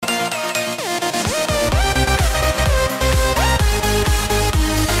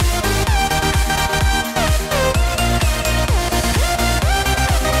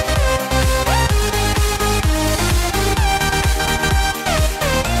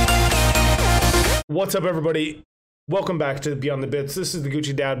What's up, everybody? Welcome back to Beyond the Bits. This is the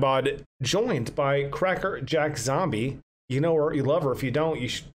Gucci Dad Bod, joined by Cracker Jack Zombie. You know her, you love her. If you don't, you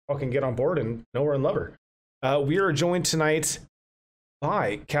should fucking get on board and know her and love her. We are joined tonight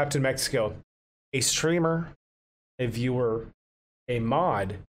by Captain Mexico, a streamer, a viewer, a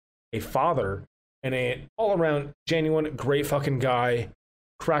mod, a father, and an all-around genuine great fucking guy.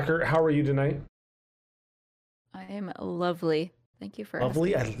 Cracker, how are you tonight? I am lovely. Thank you for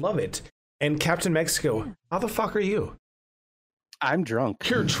Lovely, asking. I love it. And Captain Mexico, how the fuck are you? I'm drunk.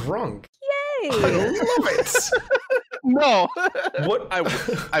 You're drunk. Yay! I love it. No. What?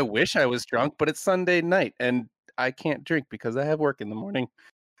 I wish I was drunk, but it's Sunday night and I can't drink because I have work in the morning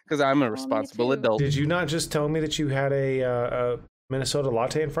because I'm a responsible too. adult. Did you not just tell me that you had a Minnesota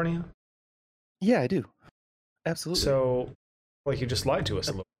latte in front of you? Yeah, I do. Absolutely. So, like, you just lied to us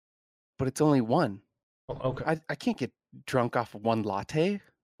a little. But it's only one. Oh, okay. I can't get drunk off of one latte.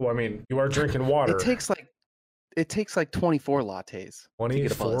 Well, I mean, you are drinking water. It takes like 24 lattes.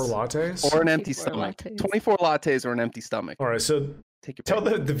 24 lattes? Or an empty 24 stomach. lattes. 24 lattes or an empty stomach. All right, so Take your tell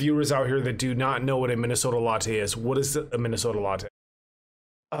pick. the viewers out here that do not know what a Minnesota latte is. What is a Minnesota latte?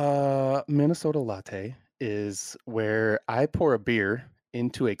 Minnesota latte is where I pour a beer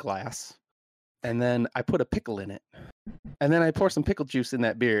into a glass and then I put a pickle in it. And then I pour some pickle juice in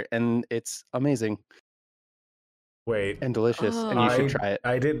that beer and it's amazing Wait, and delicious and you Oh. should try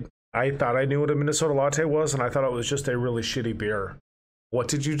it. I thought I knew what a Minnesota latte was, and I thought it was just a really shitty beer. What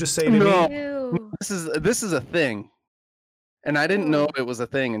did you just say to No. me? Ew. This is a thing. And I didn't know Ooh. it was a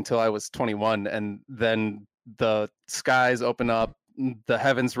thing until I was 21 and then the skies opened up, the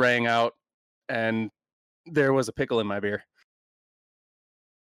heavens rang out and there was a pickle in my beer.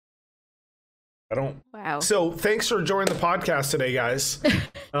 I don't. Wow. So, thanks for joining the podcast today, guys.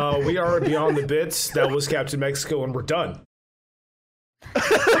 We are Beyond the Bits. That was Captain Mexico, and we're done.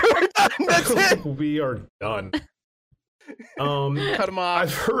 That's it. We are done. Cut them off.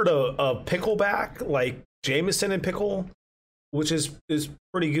 I've heard a pickleback, like Jameson and pickle, which is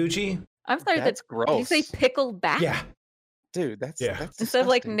pretty Gucci. I'm sorry. That's Did you say gross. pickleback? Yeah, Dude, that's Instead of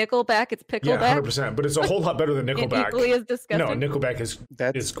like disgusting. Nickelback, it's yeah, pickleback. 100%. But it's a whole lot better than And Nickelback. equally as No, disgusting. Nickelback is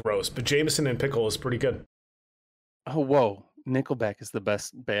That's gross, but Jameson and pickle is pretty good. oh whoa, Nickelback is the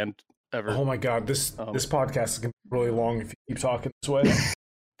best band ever. Oh my god, this Oh. this podcast is gonna be really long if you keep talking this way.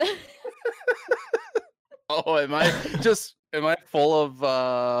 Oh, am I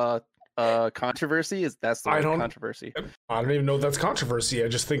full of controversy? That's the I right don't- controversy. I don't even know if that's controversy. I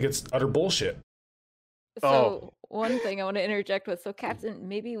just think it's utter bullshit. So Oh. one thing I want to interject with. So Captain,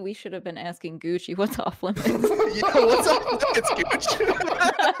 maybe we should have been asking Gucci what's off limits. Yeah, what's up? It's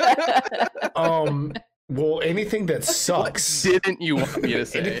Gucci. Well, anything that sucks. Didn't you want me to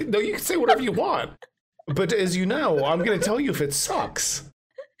say? No, you can say whatever you want. But as you know, I'm going to tell you if it sucks.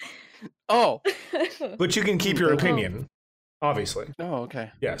 Oh, But you can keep your opinion, obviously. oh,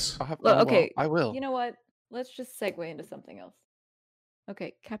 okay. Yes. I'll have, Well, well, okay, I will. You know what? Let's just segue into something else.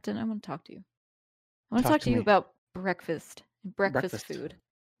 Okay, Captain, I want to talk to you. I want to Talk talk to to you me. about breakfast and breakfast Breakfast. food.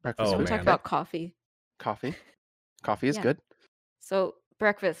 Breakfast. Oh, I want food. to talk man. about coffee. Coffee. Coffee is Yeah. good. So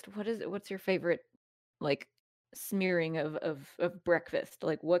breakfast, what's your favorite like smearing of breakfast?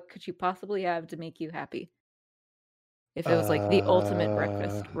 Like what could you possibly have to make you happy? If it was like the ultimate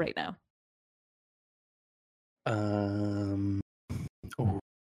breakfast right now. Um. ooh.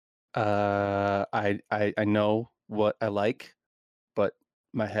 I know what I like, but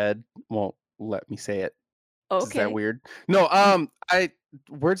my head won't let me say it. Is Okay. that weird? No.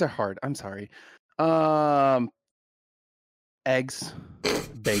 Words are hard. I'm sorry. Eggs,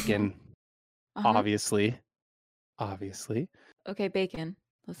 bacon, Uh-huh. obviously. Okay, bacon.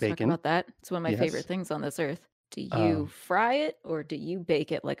 Let's Bacon. talk about that. It's one of my favorite Yes. things on this earth. Do you Um, fry it or do you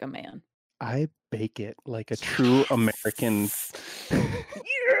bake it like a man? I bake it like a true American.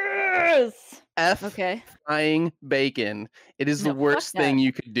 Yes. F Okay. frying bacon. It is No, the fuck worst thing that.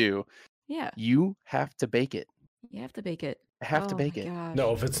 you could do. Yeah, You have to bake it. you have to bake it. I have to Oh bake my it. gosh.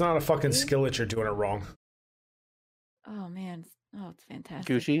 No, if it's not a fucking See? skillet, you're doing it wrong. Oh man. Oh, it's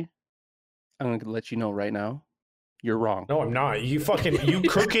fantastic. Gucci, I'm going to let you know right now. You're wrong. No, I'm not. You cook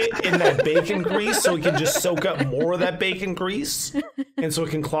it in that bacon grease so it can just soak up more of that bacon grease, and so it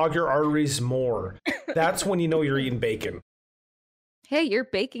can clog your arteries more. That's when you know you're eating bacon. Hey, you're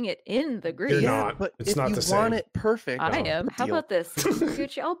baking it in the grease. You're not. But It's if not you the want same. it perfect, I No. am. How deal. about this?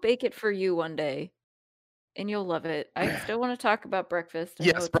 Gucci, I'll bake it for you one day. And you'll love it. I still want to talk about breakfast. I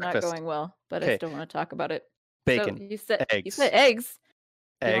know Yes, it's breakfast. not going well, but I Okay. still want to talk about it. Bacon, So you said eggs. eggs.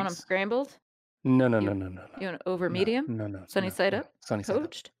 You want them eggs. scrambled? No, no, you- no, no, no. You want over no, medium? No, no. Sunny no, side no. up? Sunny side up.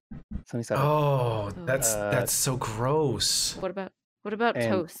 Poached? Sunny side up. Oh, that's Uh, that's so gross. What about And-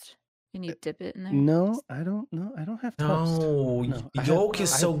 toast? And you dip it in there? No, I don't know. I don't have toast. No, No, I have- yolk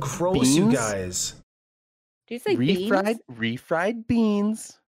is I so have gross, you beans. guys. Do you say beans? refried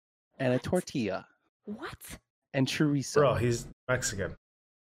beans and a tortilla What? and chorizo. Bro, he's Mexican.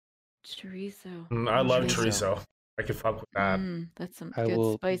 Chorizo. I love Chorizo. chorizo. I could fuck with that. That's some I good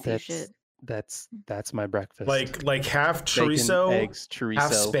will. spicy shit. That's my breakfast. Like half Bacon, chorizo, eggs, chorizo.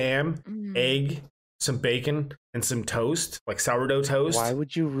 half spam, Mm. egg, some bacon, and some toast, like sourdough toast. Why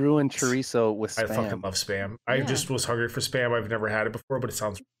would you ruin chorizo with I spam? fucking love spam. I Yeah. just was hungry for spam. I've never had it before, but it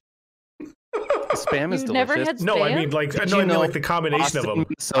sounds. Spam is You've delicious. never had No, I spam? mean like Did no, you I mean know like the combination of them.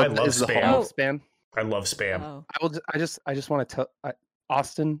 Minnesota I love is the spam. home of spam. I love spam. Oh. I just want to tell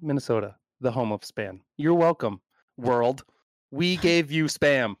Austin, Minnesota, the home of spam. You're welcome, world. We gave you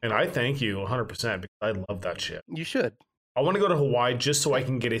spam. And I thank you 100% because I love that shit. You should. I want to go to Hawaii just so I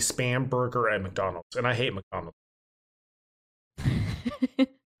can get a spam burger at McDonald's, and I hate McDonald's.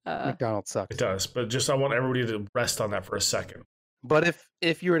 McDonald's sucks. It does, but just I want everybody to rest on that for a second. But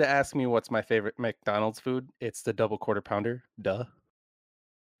if you were to ask me what's my favorite McDonald's food, it's the double quarter pounder. Duh.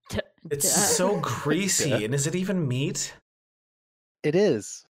 It's Duh. so greasy, Yeah. and is it even meat? It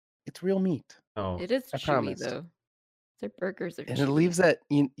is. It's real meat. Oh, It is I chewy promise. though. Their burgers are And chewy. it leaves that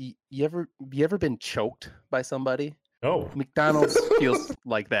you ever been choked by somebody? no. McDonald's feels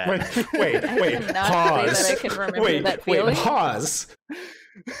like that. Wait, I wait, cannot pause. say that I can remember wait, that wait, feeling. pause.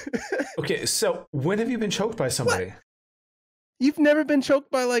 Okay, so when have you been choked by somebody? You've never been choked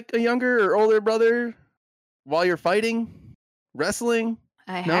by like a younger or older brother while you're fighting, wrestling?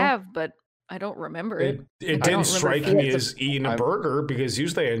 I No? have, but I don't remember it. It I don't didn't remember strike feeling me it. as eating a I'm- burger because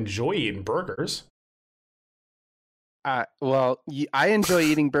usually I enjoy eating burgers. Well, I enjoy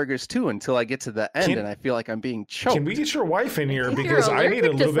eating burgers too until I get to the end Can- and I feel like I'm being choked. Can we get your wife in here think you're because I need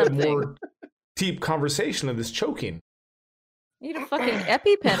a allergic to little bit something. more deep conversation of this choking. You need a fucking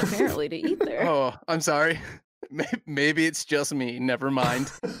EpiPen apparently to eat there. Oh, I'm sorry. Maybe it's just me. Never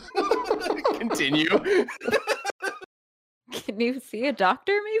mind. Continue. Can you see a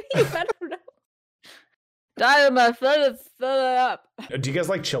doctor maybe? I don't know. Die my fill it up. Do you guys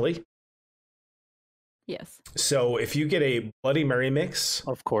like chili? Yes. So if you get a Bloody Mary mix,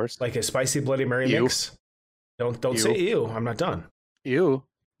 Of course. like a spicy Bloody Mary Ew. mix, don't say ew. I'm not done. Ew.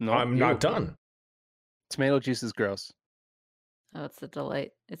 No, I'm ew. not done. Tomato juice is gross. Oh, it's a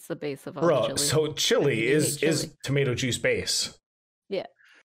delight. It's the base of all Bro, chili. so chili I hate is chili. tomato juice base. Yeah.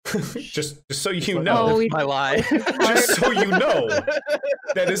 just so you But know. Oh, we- my lie. Just so you know,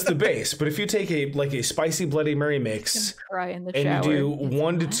 that is the base. But if you take a spicy Bloody Mary mix cry in the and shower. you do It's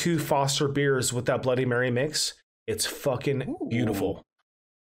 1 to not. 2 Foster beers with that Bloody Mary mix, it's fucking Ooh. beautiful.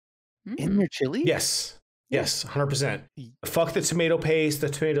 In your chili? Yes. Yes, 100%. Fuck the tomato paste, the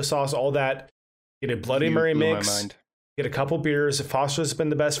tomato sauce, all that. Get a Bloody You Mary blew my mix. mind. Get a couple beers. Foster's been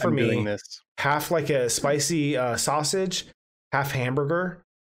the best for I'm doing me. this. Half like a spicy sausage, half hamburger.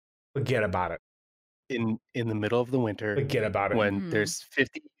 Forget about it. in the middle of the winter Forget about it. when Mhm. there's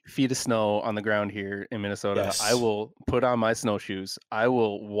 50 feet of snow on the ground here in Minnesota. Yes. I will put on my snowshoes. I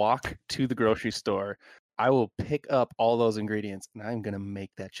will walk to the grocery store. I will pick up all those ingredients and I'm going to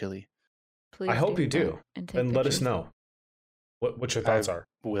make that chili. Please I hope you that do. And take And let us pictures. know what your thoughts are.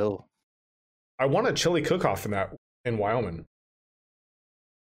 Will. I want a chili cook-off in Wyoming.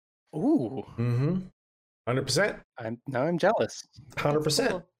 Ooh, Mm-hmm. 100%. I'm jealous. 100%. That's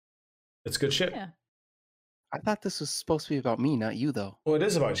cool. It's good shit. Yeah. I thought this was supposed to be about me, not you though. Well, it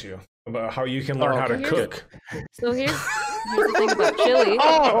is about you. About how you can learn Oh, how to okay. cook. So here's the thing about chili.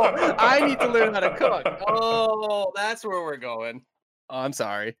 Oh, I need to learn how to cook. Oh, that's where we're going. Oh, I'm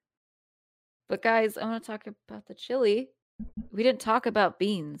sorry. But guys, I want to talk about the chili. We didn't talk about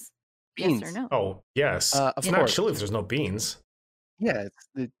beans. Yes Beans. or no? Oh, yes. Of It's not course. chili if there's no beans. Yeah, it's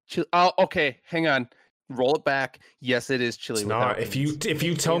the chili. Oh, okay. Hang on. Roll it back. Yes, it is chili. It's without not. If you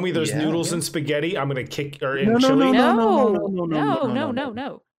beans. tell me there's Yeah. noodles and spaghetti, I'm gonna kick or in No, no, chili. no,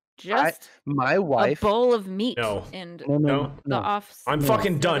 No. Just My a wife. bowl of meat No. and No. the off. I'm No.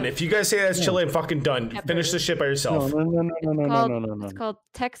 fucking done. If you guys say that's No. chili, I'm fucking done. Peppers. Finish this shit by No, yourself. no. It's called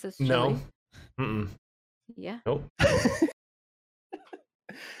Texas chili. No. Mm-mm. Yeah. Nope.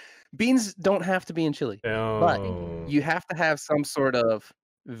 Beans don't have to be in chili. No. You have to have some sort of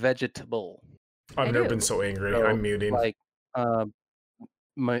vegetable. I've I never do. been so angry. So, I'm muting. Like,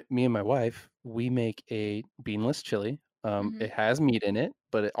 me and my wife, we make a beanless chili. Mhm. It has meat in it,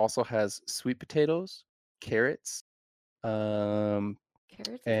 but it also has sweet potatoes, carrots, Carrots is a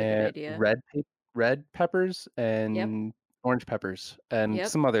good and idea. red peppers and orange peppers and Yep.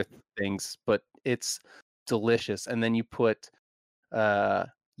 some other things, but it's delicious. And then you put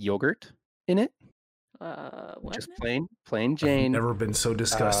yogurt in it, What? Just plain I've Jane never been so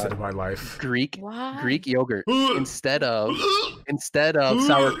disgusted in my life. Greek Why? yogurt instead of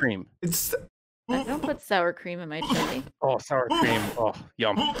sour cream. It's I don't put sour cream in my chili. Oh, sour cream. Oh,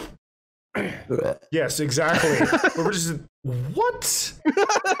 yum. yes, exactly. We're just what?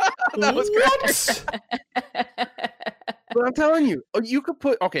 That was What? But I'm telling you, you could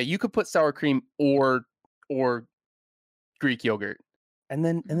put sour cream or Greek yogurt, and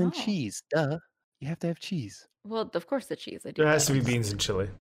then No. cheese. Duh, you have to have cheese. Well, of course the cheese. I do. There has that. to be beans and chili.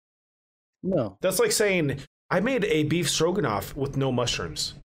 No, That's like saying I made a beef stroganoff with no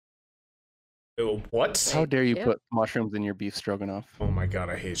mushrooms. What? how dare you Yep. put mushrooms in your beef stroganoff? Oh my god,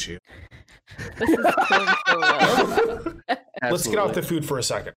 I hate you. This is going so well. Let's get off the Absolutely. food for a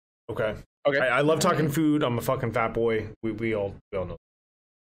second. Okay. Okay. I love talking Alright. food. I'm a fucking fat boy. We all know.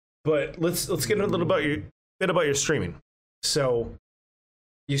 But let's get a little bit about your streaming. So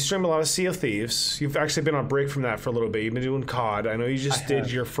you stream a lot of Sea of Thieves. You've actually been on break from that for a little bit. You've been doing COD. I know you just I did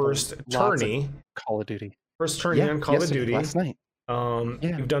have. your first Lots of tourney. Call of Duty. First tourney on Call of yesterday, Duty. last night.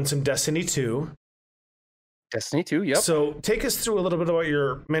 Yeah. You've done some Destiny 2. Destiny 2. Yep. So take us through a little bit about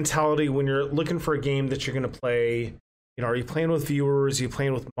your mentality when you're looking for a game that you're going to play. You know, are you playing with viewers? Are you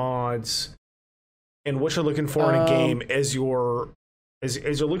playing with mods? And what you're looking for in a game as you're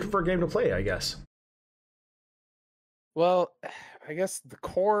looking for a game to play, I guess. Well, I guess the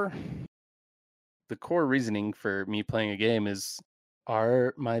core reasoning for me playing a game is,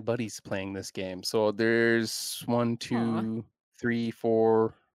 are my buddies playing this game? So there's 1, 2, 3,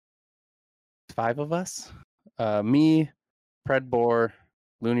 4, 5 of us. Me, Predbor,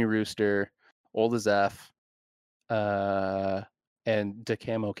 Looney Rooster, Old as F, and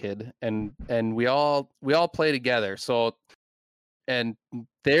Decamo Kid, and we all play together. So, and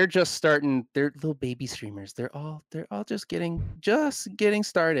they're just starting. They're little baby streamers. They're all just getting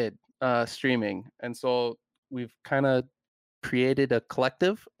started streaming, and so we've kind of created a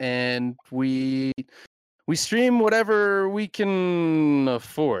collective, and we stream whatever we can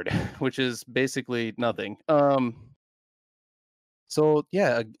afford, which is basically nothing. So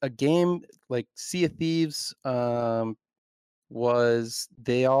yeah, a game like Sea of Thieves was,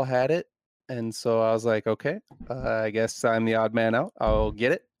 they all had it, and so I was like, okay, I guess I'm the odd man out. I'll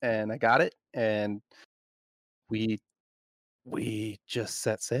get it, and I got it, and we just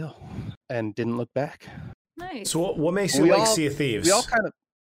set sail and didn't look back. Nice. So what makes you We like all- Sea of Thieves? We all kind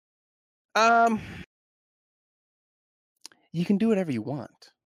of you can do whatever you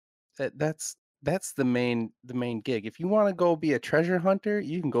want. That's the main gig. If you want to go be a treasure hunter,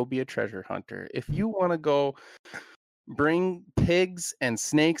 you can go be a treasure hunter. If you want to go bring pigs and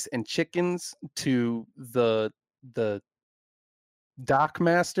snakes and chickens to the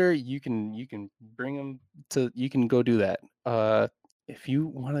dockmaster, you can bring them to, you can go do that. If you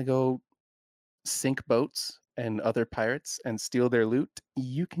want to go sink boats and other pirates and steal their loot,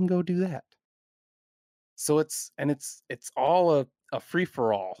 you can go do that. So it's all a free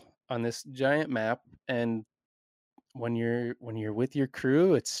for all on this giant map, and when you're with your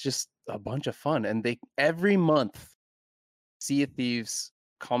crew, it's just a bunch of fun. And they, every month, Sea of Thieves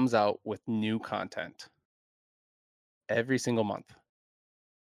comes out with new content every single month.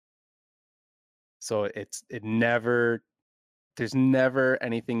 So there's never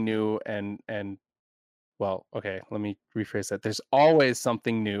anything new, and well, okay, let me rephrase that. There's always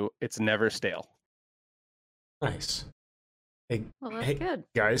something new. It's never stale. Nice. Hey, Well, that's hey, good.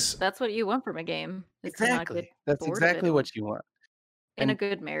 guys. That's what you want from a game. Is to not get That's bored of exactly it. what you want. In a and-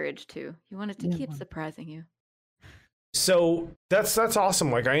 good marriage too. You want it to Yeah, keep well. surprising you. So that's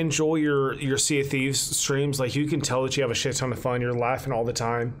awesome. Like I enjoy your Sea of Thieves streams. Like you can tell that you have a shit ton of fun. You're laughing all the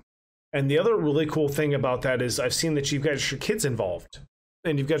time. And the other really cool thing about that is I've seen that you've got your kids involved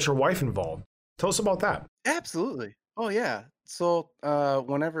and you've got your wife involved. Tell us about that. Absolutely. Oh yeah. So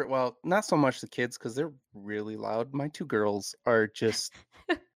whenever, well, not so much the kids because they're really loud. My 2 girls are just,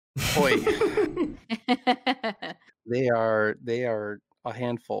 boy, they are a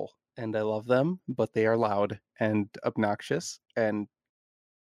handful, and I love them, but they are loud and obnoxious and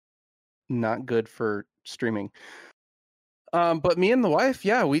not good for streaming. But me and the wife,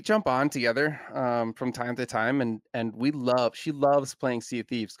 yeah, we jump on together from time to time, and she loves playing Sea of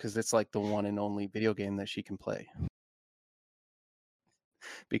Thieves because it's like the one and only video game that she can play.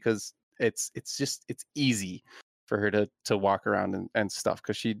 Because it's easy for her to walk around and stuff,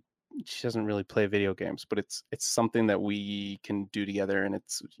 because she doesn't really play video games, but it's something that we can do together, and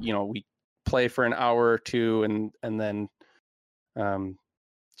it's, we play for an hour or two, and then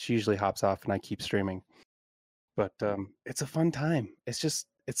she usually hops off and I keep streaming. But it's a fun time. It's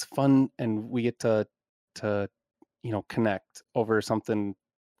fun, and we get to connect over something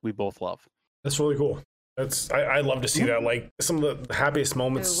we both love. That's really cool. I love to see that. Like some of the happiest I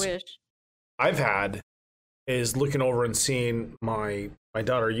moments wish. I've had is looking over and seeing my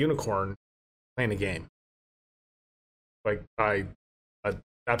daughter Unicorn playing a game. Like I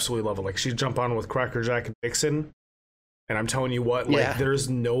absolutely love it. Like she'd jump on with Cracker Jack and Dixon, and I'm telling you what, like there's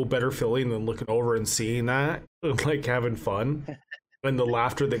no better feeling than looking over and seeing that, like having fun, and the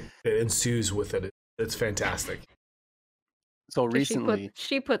laughter that ensues with it. It's fantastic. So recently,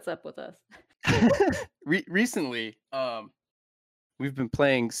 she puts up with us. recently, we've been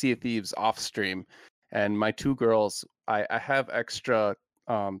playing Sea of Thieves off stream, and my two girls, I have extra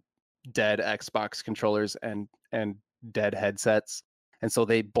dead Xbox controllers and dead headsets, and so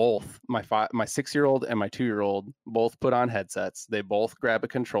they both, my 6-year-old and my 2-year-old, both put on headsets. They both grab a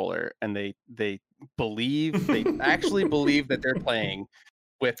controller, and they actually believe that they're playing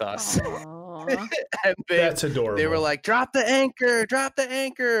with us. And that's adorable. They were like, drop the anchor,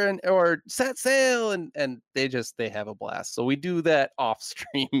 and or set sail, and they have a blast. So we do that off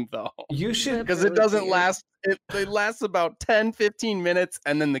stream though. You should, because it doesn't last. It lasts about 10-15 minutes,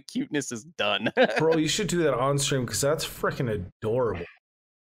 and then the cuteness is done. Bro, you should do that on stream because that's freaking adorable.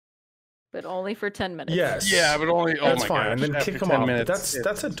 But only for 10 minutes. Yes. Yeah, but only. That's my fine. gosh, And then after kick them 10 off. minutes,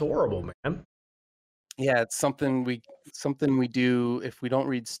 That's adorable, man. Yeah, it's something we do. If we don't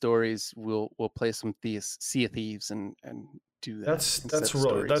read stories, we'll play some Sea of Thieves and do that.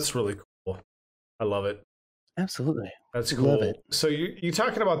 That's really cool. I love it. Absolutely, that's cool. Love it. So you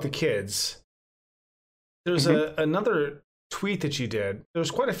talking about the kids? There's another tweet that you did.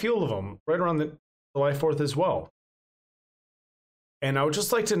 There's quite a few of them right around the July 4th as well. And I would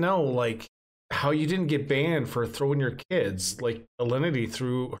just like to know, like, how you didn't get banned for throwing your kids, like Alinity,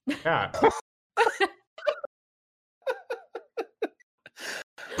 through a cat.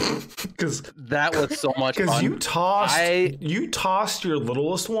 Because that was so much fun. Because you tossed your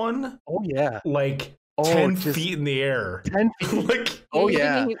littlest one. Oh yeah, like 10 feet in the air. 10 feet. Like,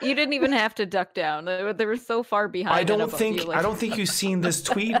 you didn't even have to duck down. They were so far behind. I don't think you've seen this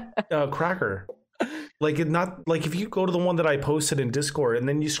tweet, Cracker. Like if you go to the one that I posted in Discord and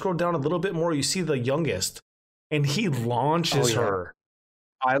then you scroll down a little bit more, you see the youngest, and he launches her.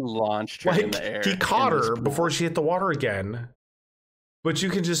 I launched her in the air. He caught her before she hit the water again. But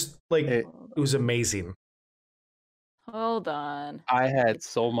you can just it was amazing. Hold on. I had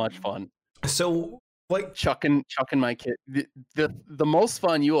so much fun. So like chucking my kid. The most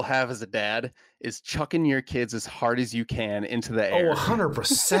fun you will have as a dad is chucking your kids as hard as you can into the air. Oh,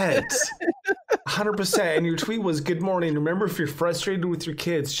 100%. 100%. And your tweet was, "Good morning. Remember, if you're frustrated with your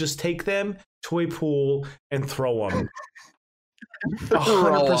kids, just take them to a pool and throw them."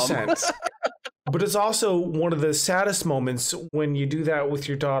 100%. But it's also one of the saddest moments when you do that with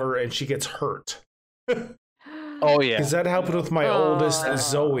your daughter and she gets hurt. Oh yeah, because that happened with my oldest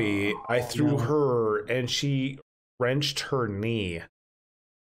Zoe. I threw her and she wrenched her knee.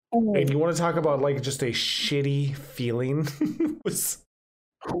 Ooh. And you want to talk about like just a shitty feeling? Was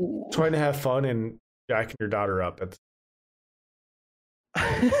trying to have fun and jacking your daughter up.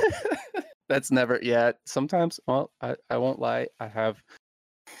 That's never. Yeah, sometimes. Well, I won't lie. I have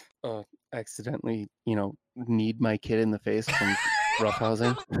accidentally, kneed my kid in the face from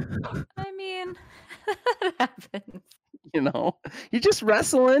roughhousing. I mean, that happens. You're just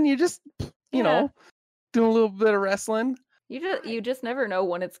wrestling. You just, doing a little bit of wrestling. You just never know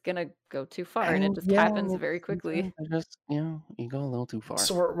when it's gonna go too far, and it just happens very quickly. Just you go a little too far.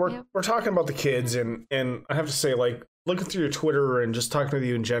 So we're talking about the kids, and I have to say, like, looking through your Twitter and just talking with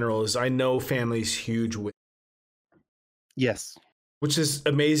you in general, is I know family's huge with. Yes. Which is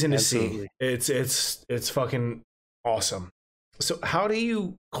amazing Absolutely. To see. It's fucking awesome. So how do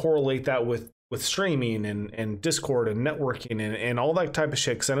you correlate that with streaming and Discord and networking and all that type of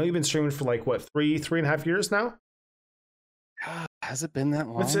shit? Because I know you've been streaming for like what, 3.5 years now? Has it been that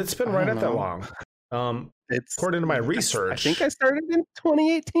long? It's been right at that long. It's according to my research. I think I started in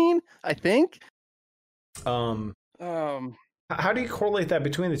 2018. I think. How do you correlate that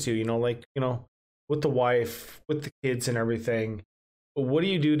between the two? With the wife, with the kids and everything. What do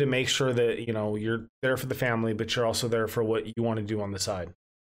you do to make sure that, you're there for the family, but you're also there for what you want to do on the side?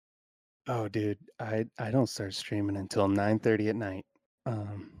 Oh, dude, I don't start streaming until 9:30 at night.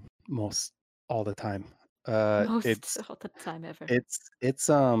 Most all the time. It's all the time ever.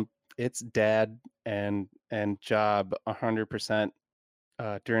 It's dad and job 100%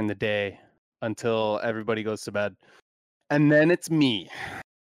 during the day until everybody goes to bed, and then it's me.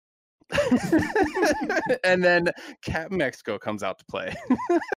 And then Captain Mexico comes out to play.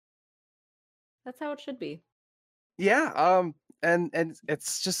 That's how it should be. Yeah, and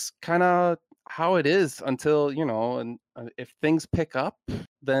it's just kind of how it is until, and if things pick up,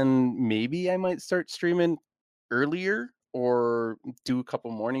 then maybe I might start streaming earlier or do a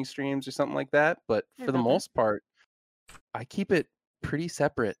couple morning streams or something like that. But Heard for the about that. most part, I keep it pretty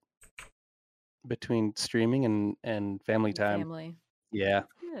separate between streaming and family And time. family. Yeah.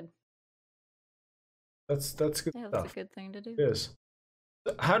 That's good. That's good Yeah, that's a stuff. good thing to do. It is.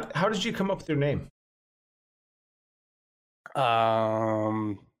 How did you come up with your name?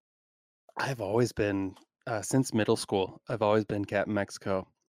 I've always been since middle school. I've always been Captain Mexico.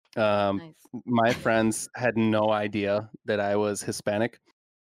 Nice. My friends had no idea that I was Hispanic.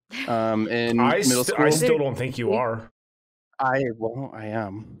 In I middle school, still don't think you are. I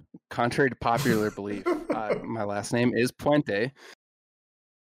am. Contrary to popular belief, my last name is Puente,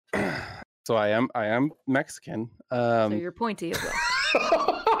 so I am Mexican. So you're pointy as well.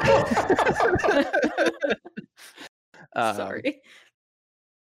 Sorry.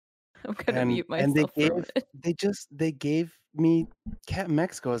 I'm gonna mute myself for a minute. They gave me Captain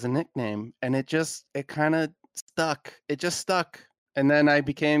Mexico as a nickname, and it kind of stuck. It just stuck, and then I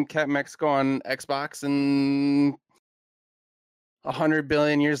became Captain Mexico on Xbox, and 100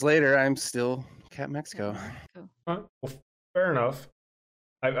 billion years later, I'm still Captain Mexico. Well, fair enough.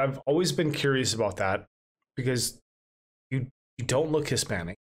 I've always been curious about that because you don't look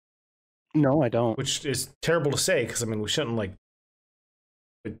Hispanic. No, I don't. Which is terrible to say because I mean we shouldn't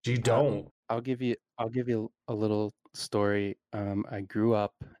but you don't. I'll give you a little story. I grew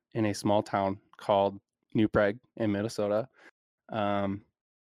up in a small town called New Prague in Minnesota, and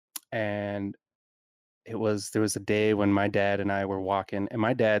there was a day when my dad and I were walking, and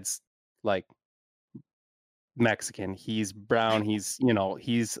my dad's like Mexican. He's brown. He's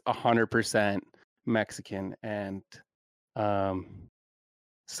 100% Mexican, and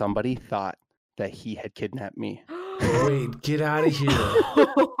somebody thought that he had kidnapped me. Wait, get out of here!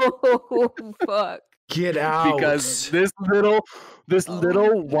 Oh, fuck! Get out! Because this little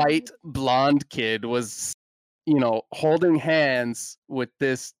white blonde kid was, holding hands with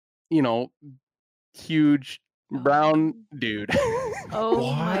this, huge brown dude.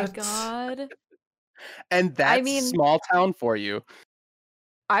 Oh my god! And that's small town for you.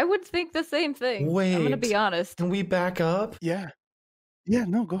 I would think the same thing. Wait, I'm gonna be honest. Can we back up? Yeah.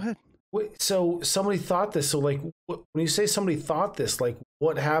 No, go ahead. Wait, so somebody thought this. So, like, when you say somebody thought this, like,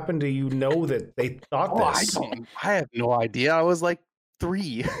 what happened to that they thought this? I have no idea. I was like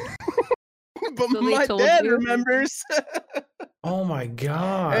 3. But So my dad remembers. Oh my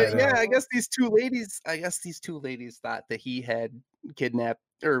god! Yeah, I guess these two ladies thought that he had kidnapped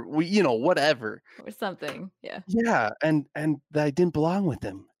or whatever or something. Yeah. Yeah, and that I didn't belong with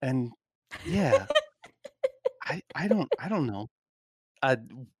him, and yeah, I don't know.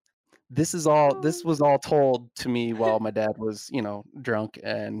 This was all told to me while my dad was drunk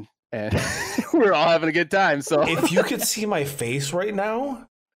and we're all having a good time. So if you could see my face right now,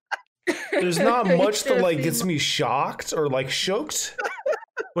 there's not much that like gets me shocked or like shooked,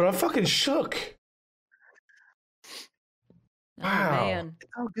 but I'm fucking shook. Wow, man.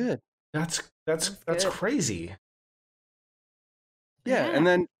 It's all good. That's crazy. Yeah, and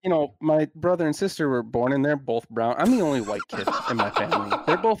then my brother and sister were born, and they're both brown. I'm the only white kid in my family.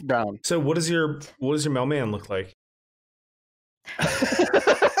 They're both brown. So what does your mailman look like?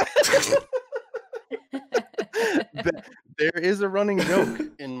 There is a running joke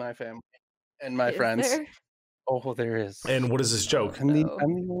in my family and my friends. There? Oh, there is. And what is this joke? Do they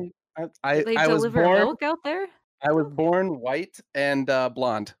deliver milk out there? I was born white and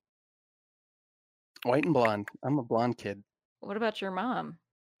blonde. White and blonde. I'm a blonde kid. What about your mom?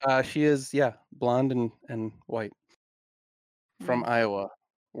 She is, blonde and white. From Iowa.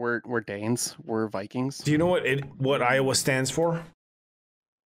 We're Danes. We're Vikings. Do you know what Iowa stands for?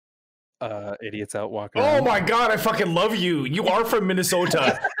 Idiots out walking. Oh my god, I fucking love you. You are from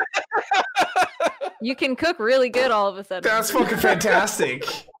Minnesota. You can cook really good all of a sudden. That's fucking fantastic.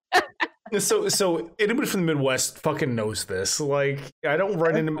 So anybody from the Midwest fucking knows this. Like, I don't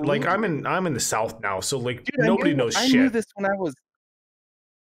run into like I'm in the South now, so like dude, nobody knows shit. I knew this when I was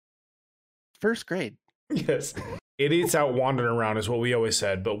first grade. Yes, idiots out wandering around is what we always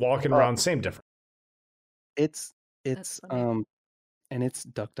said, but walking around, same difference. It's and it's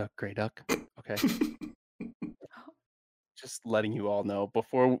duck duck gray duck. Okay. Just letting you all know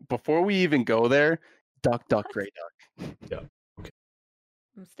before we even go there, duck duck gray duck. Yeah. Okay.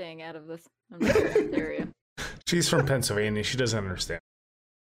 I'm staying out of this. I'm not in this area. She's from Pennsylvania. She doesn't understand.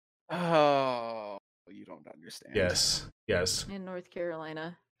 Oh, you don't understand. Yes. In North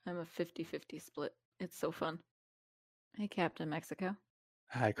Carolina, I'm a 50-50 split. It's so fun. Hey, Captain Mexico.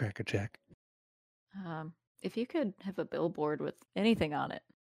 Hi, Cracker Jack. If you could have a billboard with anything on it,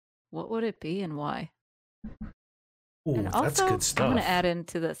 what would it be and why? Ooh, And that's also, good I'm stuff. gonna add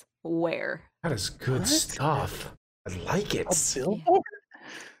into this where That is good What? stuff. I like it. A billboard?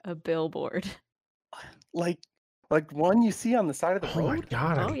 a billboard. Like one you see on the side of the Oh my road?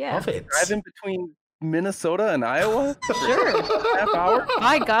 god, I Oh, yeah. love it. Driving between Minnesota and Iowa? Sure. Half hour?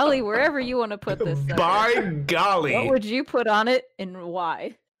 By golly, wherever you want to put this. sucker. By golly. What would you put on it and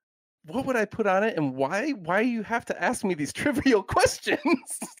why? What would I put on it, and why? Why you have to ask me these trivial questions?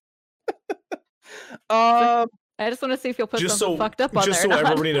 I just want to see if you'll put just something so, fucked up on just there. so or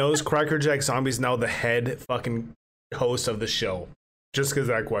not. everybody knows, Cracker Jack Zombie's now the head fucking host of the show. Just because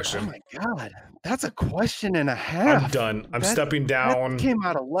of that Oh question. my god, that's a question and a half. I'm done. I'm That- stepping down. That came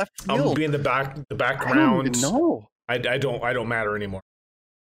out of left I'm field. being the I don't background. even know. I don't matter anymore.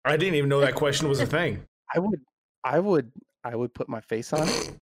 I didn't even know that question was a thing. I would put my face on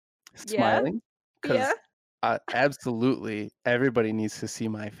it, Yeah? smiling, because Yeah. absolutely everybody needs to see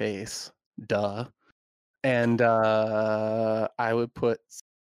my face. Duh. And I would put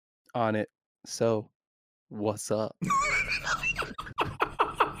on it. So, what's up?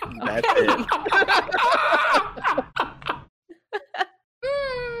 That's it.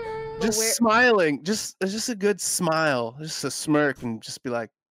 Just Where- smiling, just a good smile, just a smirk, and just be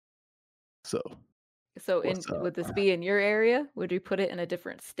like, so. So, What's up? would this be in your area? Would you put it in a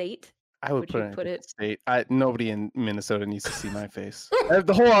different state? I would Would put you it in a put different it- state. Nobody in Minnesota needs to see my face.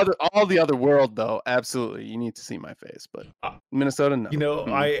 All the other world though, absolutely, you need to see my face. But Minnesota, no. You know,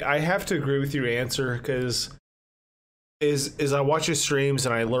 Mm. I have to agree with your answer because is I watch your streams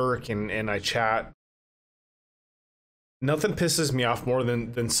and I lurk and I chat. Nothing pisses me off more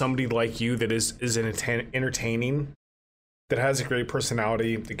than somebody like you that is entertaining, that has a great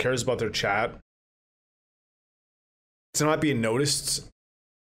personality, that cares about their chat, to not being noticed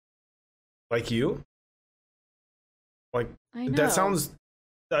like you. Like I know. that sounds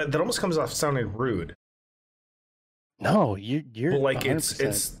that almost comes off sounding rude. No, you're But like 100%.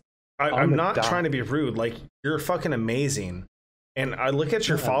 it's I'm On the not dot. trying to be rude. Like you're fucking amazing, and I look at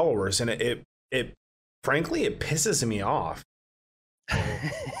your Yeah. followers, and it frankly it pisses me off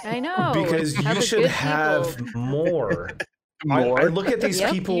I know. because Have you a should good have people. more. more. I look at these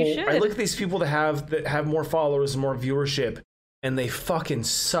Yep, you people. I should. look at these people that have more followers, more viewership, and they fucking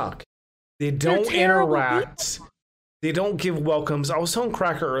suck. They don't terrible interact. They don't give welcomes. I was telling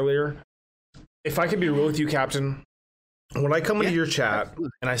Cracker earlier, if I can be real with you, Captain, when I come into Yeah, your chat absolutely.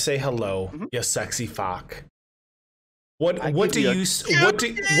 and I say hello, Mhm. you sexy fuck. What I what give do you a- you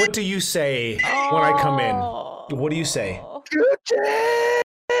what do you say when I come in? What do you say? Oh,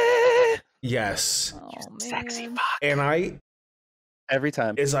 Gucci! Yes. Oh, Sexy man. fuck. And I Every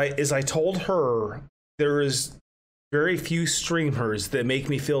time. as I told her, there is very few streamers that make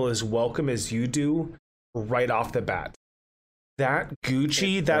me feel as welcome as you do right off the bat. That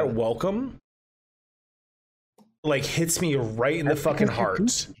Gucci, that welcome, like hits me right in the That's fucking because you're heart.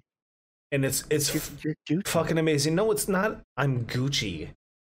 Gucci. And it's You're Gucci. fucking amazing. No, it's not. I'm Gucci.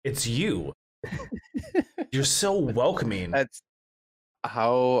 It's you. You're so welcoming. That's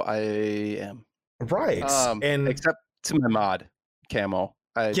how I am. Right. And Except to my mod, Camo.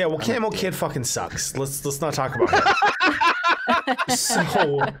 yeah, well, I'm a Camo dick. Kid fucking sucks. Let's not talk about it.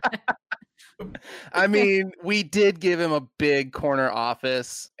 So I mean, we did give him a big corner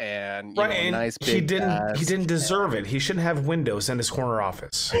office and you right, know, and nice big he didn't desk. deserve it. He shouldn't have windows in his corner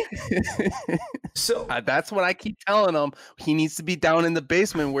office. So That's what I keep telling him. He needs to be down in the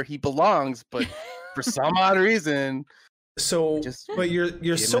basement where he belongs, but for some odd reason, just but you're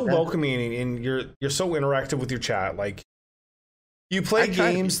him so with that. welcoming and you're so interactive with your chat. Like you play I try to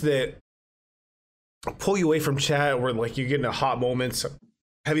be. games that pull you away from chat where like you get into hot moments,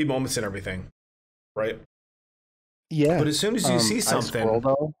 heavy moments and everything. Right? yeah. But as soon as you see I something, scroll,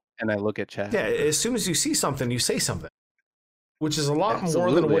 though, and I look at chat. yeah, as soon as you see something, you say something. Which is a lot more than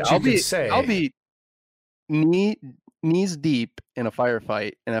Absolutely. what you can say. I'll be knees deep in a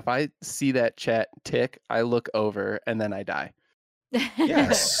firefight, and if I see that chat tick, I look over and then I die.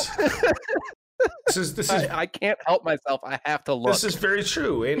 Yes. This is I can't help myself. I have to look. this is very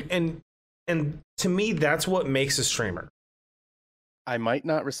true. And to me, that's what makes a streamer. I might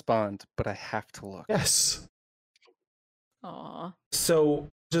not respond, but I have to look. Yes. Aw. So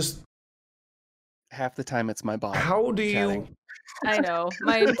just Half the time, it's my body. how do you chatting. I know.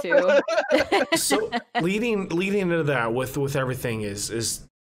 Mine too. so leading into that with everything is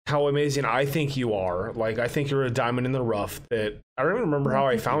how amazing I think you are. Like I think you're a diamond in the rough that I don't even remember how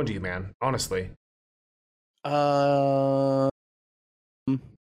I found you, man. Honestly. I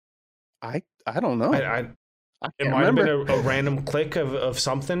don't know. I I it can't might have been remember. a random click of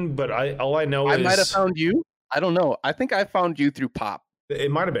something, but all I know I is might have found you. I don't know. I think I found you through Pop.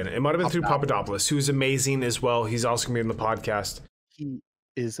 It might have been. It might have been through Papadopoulos. Papadopoulos, who's amazing as well. He's also gonna be in the podcast. He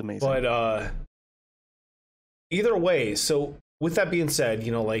is amazing. But either way, so with that being said,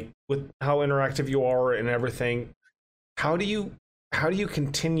 you know, like with how interactive you are and everything, how do you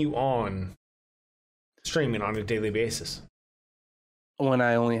continue on streaming on a daily basis? When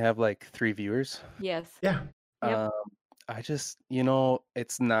I only have like 3 viewers, Yes. Yeah. Yep. I just, you know,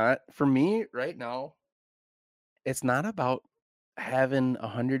 it's not for me right now. It's not about having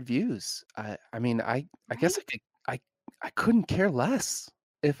 100 views. I mean, I guess I couldn't care less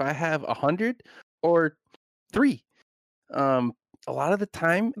if I have 100 or 3. A lot of the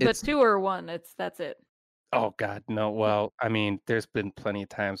time But it's 2 or 1, that's it. oh god, no. Well, I mean, there's been plenty of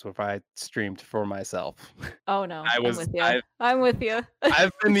times where I streamed for myself. Oh no, I was- I'm with you. I'm with you.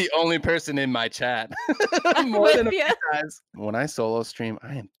 I've been the only person in my chat I'm more than a with few ya. times. When I solo stream,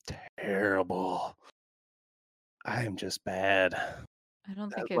 I am terrible. I am just bad. I don't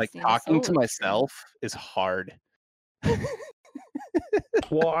think I've Like seen a talking to solo stream. myself is hard.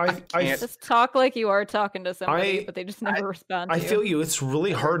 Well, I can't- Just talk like you are talking to somebody, I- but they just never respond to I you. feel you. It's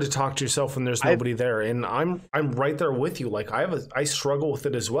really hard to talk to yourself when there's I've- nobody there, and I'm right there with you. Like I struggle with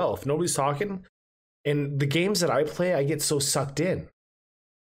it as well. If nobody's talking, and the games that I play, I get so sucked in.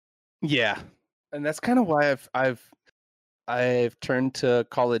 Yeah, and that's kind of why I've turned to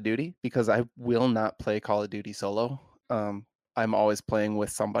Call of Duty, because I will not play Call of Duty solo. I'm always playing with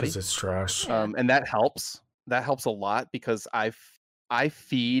somebody, Because it's trash. Yeah. and that helps. That helps a lot because I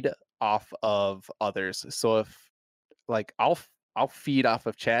feed off of others. So if like I'll feed off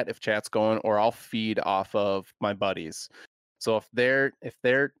of chat if chat's going, or I'll feed off of my buddies. So if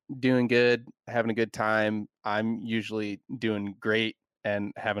they're doing good, having a good time, I'm usually doing great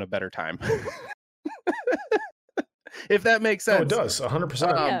and having a better time. If that makes sense. Oh, it does 100%.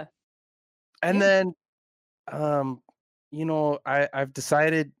 Yeah. And Yeah. then you know, I've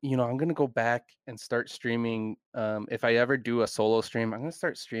decided, you know, I'm gonna go back and start streaming. If I ever do a solo stream, I'm gonna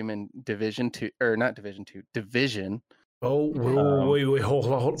start streaming Division 2, or not Division 2, Division. Oh, wait,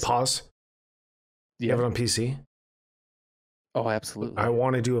 hold, pause. Do you have it on PC? Oh, absolutely. I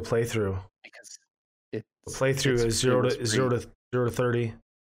want to do a playthrough. Because it's The playthrough it's- is it zero was to zero free. to 30,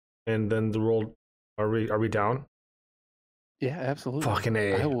 and then the roll. Are we down? Yeah, absolutely. Fucking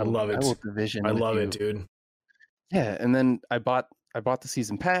A. I love it. I will Division. I with love you. it, dude. Yeah, and then I bought the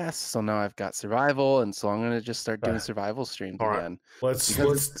season pass, so now I've got survival, and so I'm gonna just start doing Right. survival streams All right. again Let's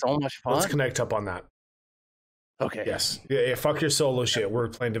because it's so much let's fun. connect up on that. Okay. Yes. Yeah, fuck your solo shit. We're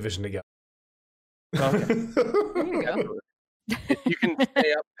playing Division together. Okay. There you go. If you can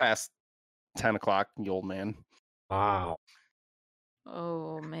stay up past 10 o'clock, you old man. Wow.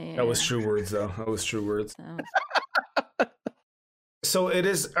 Oh man. That was true words, though. That was true words. That was- So it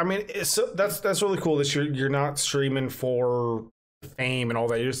is. I mean, that's really cool that you're not streaming for fame and all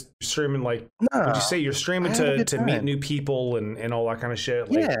that. You're just streaming like. No. Would you say you're streaming I have a to good meet time. new people and all that kind of shit?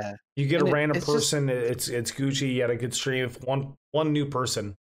 Like, Yeah. you get And a random it's just- person. It's Gucci. You had a good stream. If one new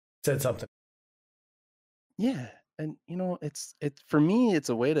person said something. Yeah. And you know, it's for me, it's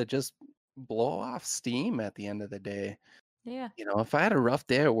a way to just blow off steam at the end of the day. yeah. You know, if I had a rough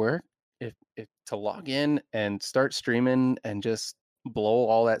day at work, if to log in and start streaming and just blow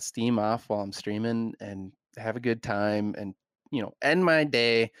all that steam off while I'm streaming and have a good time and, you know, end my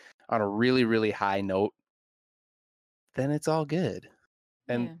day on a really, really high note, then it's all good.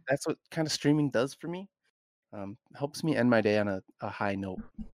 And Yeah. that's what kind of streaming does for me. Helps me end my day on a high note.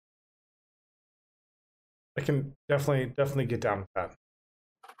 I can definitely get down with that.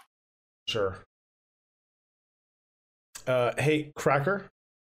 Sure. Hey, Cracker,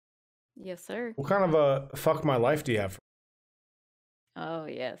 Yes, sir. what kind of a fuck my life do you have? Oh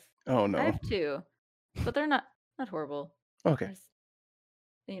yes. Oh I no. have 2, but they're not horrible. Okay. There's-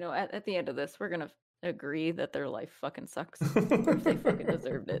 You know, at the end of this, we're gonna agree that their life fucking sucks, or if they fucking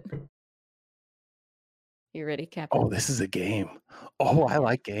deserved it. You ready, Captain? Oh, this is a game. Oh, I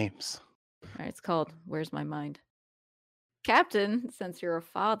like games. All right, it's called "Where's My Mind." Captain, since you're a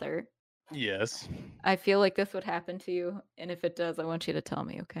father, Yes. I feel like this would happen to you, and if it does, I want you to tell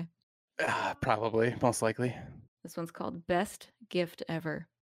me, okay? Probably, most likely. This one's called "Best Gift Ever."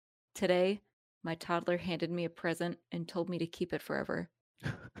 Today, my toddler handed me a present and told me to keep it forever.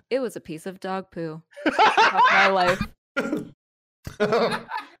 It was a piece of dog poo. Fuck my life.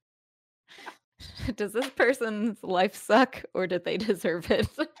 Does this person's life suck, or did they deserve it?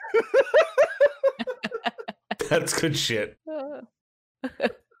 That's good shit. Yeah,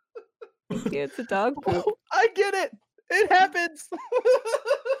 it's a dog poop. Oh, I get it. It happens.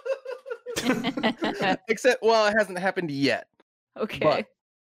 Except, well, it hasn't happened yet. Okay.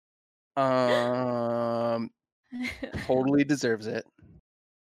 Totally deserves it.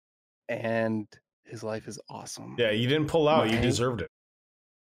 and his life is awesome. Yeah, you didn't pull out. You My- deserved it.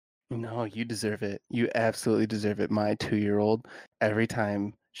 No, you deserve it. You absolutely deserve it. My 2-year-old, every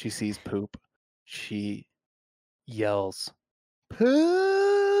time she sees poop, she yells,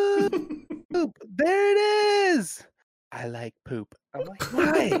 "Poop! There it is! I like poop." I'm like,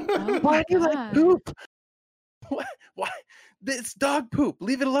 why? Oh Why my do you like God. poop? Why? It's dog poop.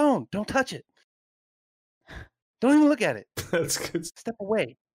 Leave it alone. Don't touch it. Don't even look at it. That's good. Step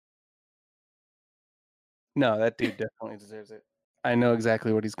away. No, that dude definitely deserves it. I know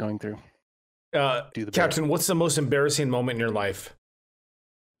exactly what he's going through. Do the Captain, what's the most embarrassing moment in your life?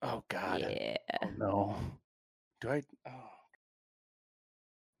 Oh God. Yeah. Oh no. Do I? Oh.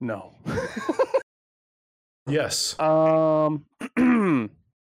 No. Yes, I don't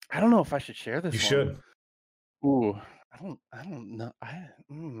know if I should share this. you one. should. Ooh, I don't know. I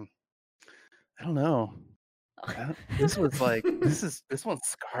don't know. This was like this one's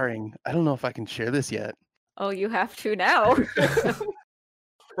scarring. I don't know if I can share this yet. Oh, you have to now.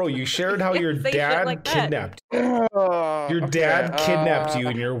 Bro, you shared how You your can't say shit dad like that. kidnapped. Your dad kidnapped you,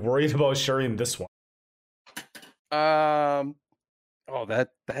 and you're worried about sharing this one. Oh,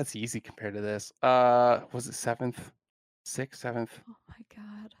 that's easy compared to this. Was it 7th, 6th, 7th, Oh my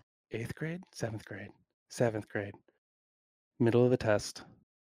God. 8th grade, 7th grade, 7th grade, middle of the test.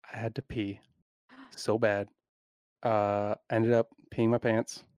 I had to pee so bad. Ended up peeing my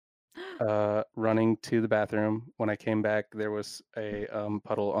pants. Running to the bathroom. When I came back, there was a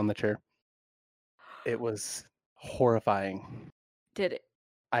puddle on the chair. It was horrifying. Did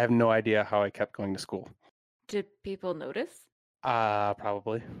I have no idea how I kept going to school. people notice?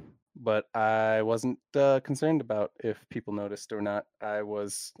 Probably. But I wasn't concerned about if people noticed or not. I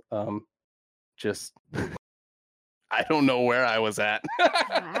was just I don't know where I was at.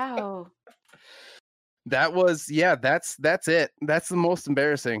 Wow. That was that's it. That's the most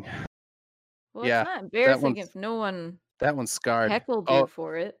embarrassing. Well, Yeah, it's not embarrassing one's- if no one That one's scarred. heckled you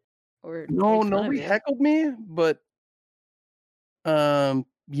for it or made fun of Nobody you. heckled me, but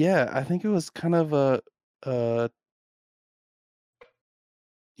yeah, I think it was kind of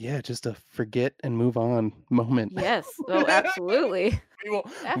just a forget and move on moment. Yes. Oh, absolutely. we won't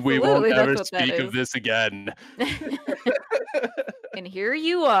Absolutely, ever that's what that speak of is. this again. And here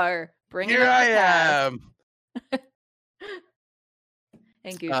you are, bringing Here up I the past. am.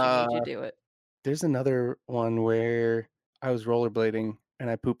 And Gucci made you do it. There's another one where I was rollerblading and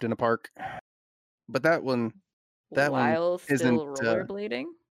I pooped in a park. But that one While still isn't, rollerblading?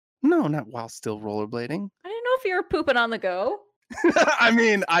 no, not while still rollerblading. I didn't know if you were pooping on the go. I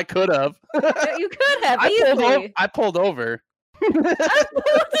mean, I could have. Yeah, you could have easily. I pulled over.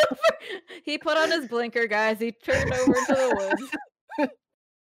 He put on his blinker, guys. He turned over into the woods.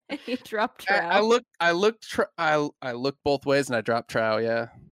 And he dropped trow. I looked both ways and I dropped trow. Yeah,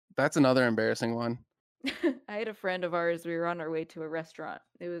 that's another embarrassing one. I had a friend of ours. We were on our way to a restaurant.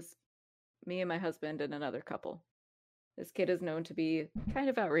 It was me and my husband and another couple. This kid is known to be kind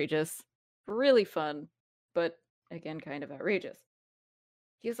of outrageous, really fun, but again, kind of outrageous.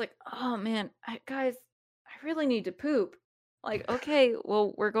 He was like, "Oh man, guys, I really need to poop." Like, okay,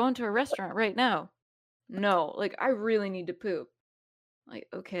 well, we're going to a restaurant right now. No, like, I really need to poop. Like,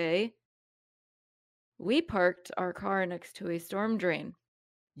 okay. We parked our car next to a storm drain.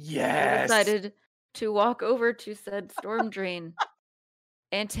 He Yes. decided to walk over to said storm drain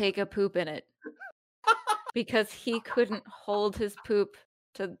and take a poop in it because he couldn't hold his poop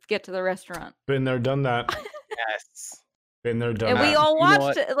to get to the restaurant. Been there, done that. Yes. Been there, done And that. we all You know watched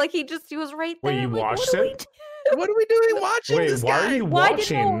what? it. Like, he was right there. Wait, you like, watched what do we it? do? What are we doing watching Wait, this why guy? are you Why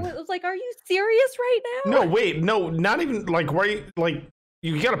watching? didn't know? It was like, are you serious right now? No, wait, no, not even like why? Like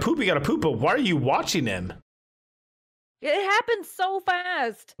you gotta poop, but why are you watching him? It happened so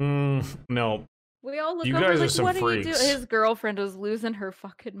fast. No, We all look You over guys are like, some what freaks. are you doing? His girlfriend was losing her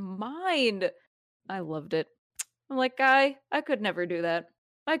fucking mind. I loved it. I'm like, guy, I could never do that.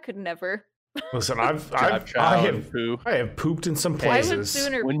 I could never. listen, Drive trow I and have poo. I have pooped in some I would places.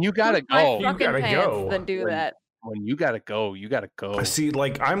 sooner When you gotta poop my go, You fucking gotta pants go. than do that. when you gotta go, you gotta go. See,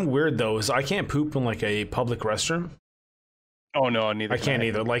 like I'm weird though, is I can't poop in like a public restroom. Oh no, neither. I can can't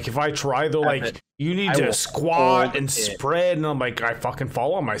either. Like if I try, they're That's like, it. you need I to will squat hold and it. spread, and I'm like, I fucking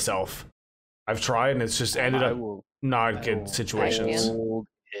fall on myself. I've tried, and it's just ended I up will not I good will situations. hold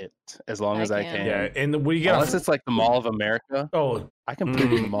it as long I as I can. can. Yeah, and when you get Unless it's like the Mall of America, oh, I can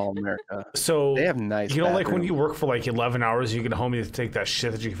poop in the Mall of America. so They have nice. you know, like when bathrooms. you work for like 11 hours, you get home, you have to take that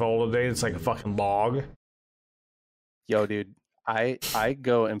shit that you fall all day. It's like a fucking log. Yo, dude, I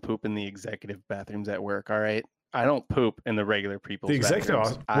go and poop in the executive bathrooms at work. All right, I don't poop in the regular people's The executive.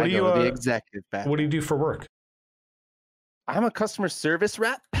 bathrooms. What I do you? go to the executive bathroom. What do you do for work? I'm a customer service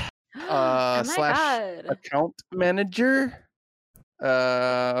rep. Oh my slash god. account manager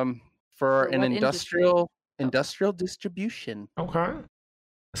for For an what industry? Oh, industrial distribution. Okay.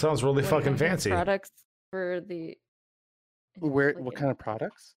 Sounds really what fucking kind of fancy. products for the What like kind of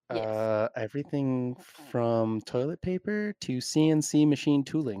products? Yes. Everything from toilet paper to CNC machine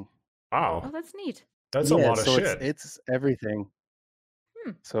tooling. Oh, Wow. that's neat. That's a lot of so shit. it's everything.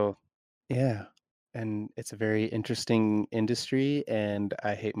 Hmm. So yeah, and it's a very interesting industry, and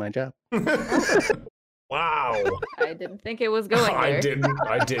I hate my job. Wow. I didn't think it was going I there.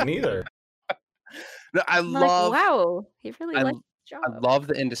 didn't either. No, I I'm like, love wow, he really I, likes his I job. love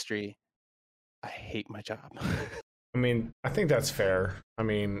the industry. I hate my job. I mean, I think that's fair. I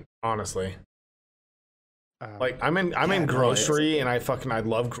mean, honestly. Like I'm in yeah, no, it's grocery and I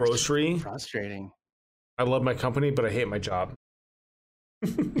love grocery. frustrating. I love my company, but I hate my job.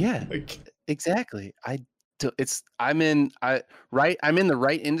 Yeah, Like, exactly. I'm in the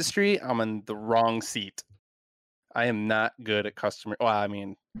right industry. I'm in the wrong seat. I am not good at customer. Well, I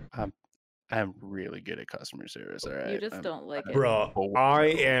mean, I'm really good at customer service. All right, You just don't like it. bro, I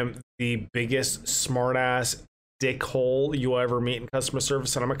am the biggest smartass dickhole you'll ever meet in customer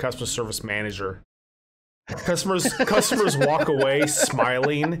service, and I'm a customer service manager. Customers walk away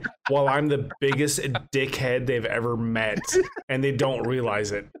smiling while I'm the biggest dickhead they've ever met, and they don't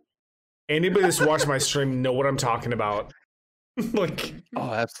realize it. Anybody that's watched my stream know what I'm talking about. Like,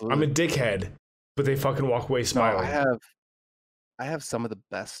 Oh, absolutely. I'm a dickhead, but they fucking walk away No, smiling. I have some of the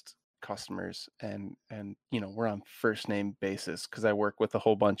best customers, and we're on first name basis because I work with a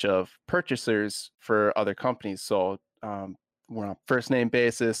whole bunch of purchasers for other companies. So we're on first name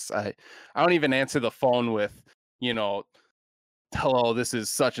basis. I don't even answer the phone with, hello, this is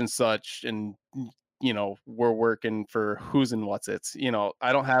such and such, and we're working for who's and what's it's.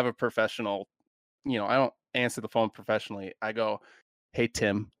 I don't have a professional. I don't answer the phone professionally. I go, hey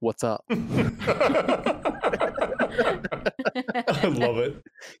Tim, what's up? I love it.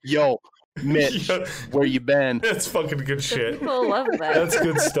 Yo, Mitch, Yeah. where you been? That's fucking good shit. People love that. That's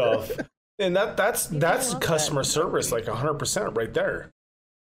good stuff. And that's love customer that. service, like 100% right there.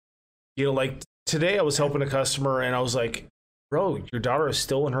 Like today I was helping a customer and I was like, bro, your daughter is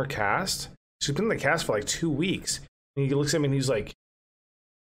still in her cast? She's been in the cast for like 2 weeks. And he looks at me and he's like,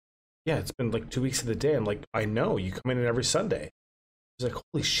 yeah, it's been like 2 weeks of the day. I'm like, I know, you come in every Sunday. He's like,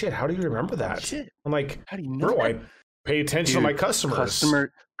 holy shit, how do you remember that? Shit. I'm like, How do you know? bro, that? I pay attention to my customers.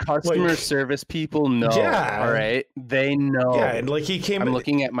 Customer Like, service people know. yeah. All right. They know. Yeah, and like he came I'm in.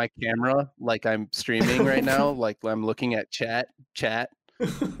 looking at my camera like I'm streaming right now. Like I'm looking at chat.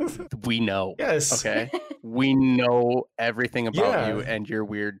 We know. Yes. Okay. We know everything about Yeah. you and your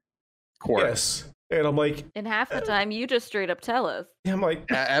weird quirks. Yes. And I'm like, And half the time, you just straight up tell us. yeah, I'm like,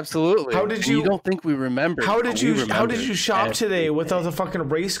 Absolutely. How did And you- don't think we remember? how did you remember shop today without everything. the fucking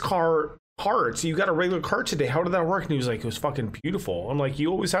race car parts? You got a regular cart today. How did that work? And he was like, it was fucking beautiful. I'm like,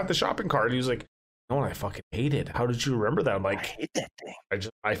 you always have the shopping cart. And he was like, no, I fucking hate it. How did you remember that? I'm I like, hate that thing.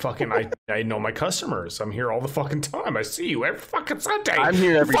 I know my customers. I'm here all the fucking time. I see you every fucking Sunday. I'm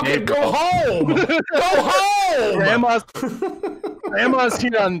here every day. Fucking go home. Go home. Grandma's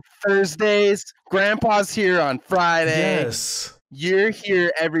here on Thursdays. Grandpa's here on Friday. Yes. You're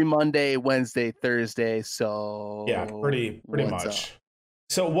here every Monday, Wednesday, Thursday. So Yeah, pretty what's much. up?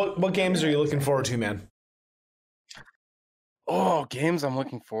 So what games are you looking forward to, man? Oh, games I'm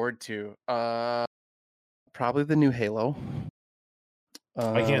looking forward to. Probably the new Halo.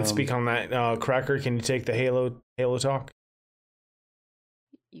 I can't speak on that. Cracker, can you take the Halo talk?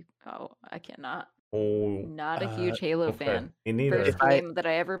 I cannot. Oh, Not a huge Halo okay. fan. Me neither. First If I- game that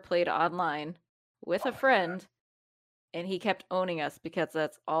I ever played online with a friend, and he kept owning us because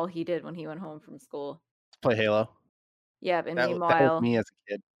that's all he did when he went home from school. Play Halo. Yeah, and That meanwhile, was me as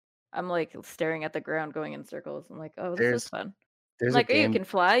a kid. I'm like staring at the ground going in circles. I'm like, oh, this There's is fun. There's Like, a oh, you game. can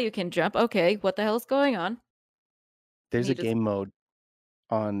fly, you can jump. Okay, what the hell's going on? There's he a just- game mode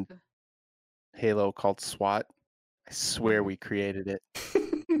on Halo called SWAT. I swear we created it.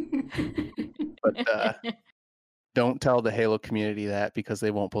 But don't tell the Halo community that because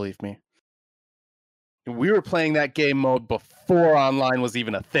they won't believe me. We were playing that game mode before online was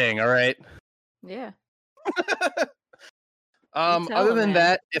even a thing, all right? Yeah. Other tell 'em, than man.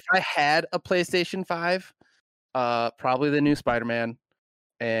 that, if I had a PlayStation 5, probably the new Spider-Man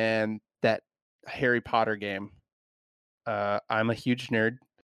and that Harry Potter game. I'm a huge nerd.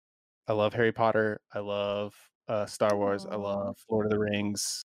 I love Harry Potter. I love Star Wars. I Aw. love Lord of the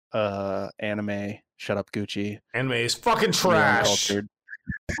Rings, anime. Shut up, Gucci. Anime is fucking You're trash. uncultured.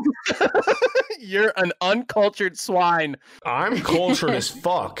 You're an uncultured swine. I'm cultured as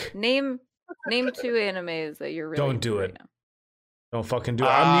fuck. Name 2 animes that you're really Don't into do right it. now. Don't fucking do it.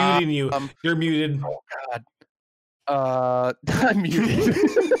 I'm muting you. Um, You're muted. Oh God. I'm muted.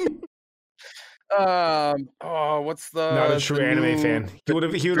 What's the Not a true the anime new- fan. He would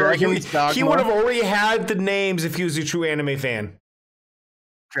have. He would Dragon's he Dogma? would have already had the names if he was a true anime fan.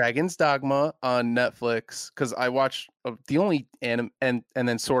 Dragon's Dogma on Netflix because I watched the only anime and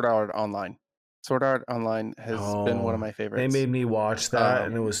then Sword Art Online. Sword Art Online has been one of my favorites. They made me watch that,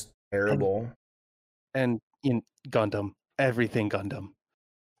 and it was terrible. And in Gundam, everything Gundam.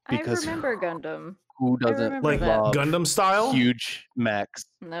 Because I remember Gundam. who doesn't remember Like that. love Gundam style. huge mechs?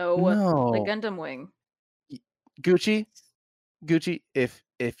 No, No, the Gundam Wing. Gucci,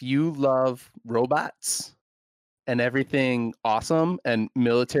 if you love robots and everything awesome and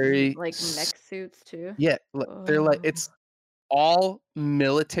military, Like mech suits too. yeah, they're like Oh. it's all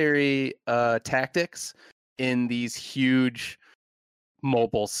military tactics in these huge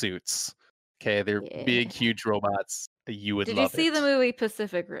mobile suits. Okay, they're big, Yeah. huge robots. You would Did you love see it. the movie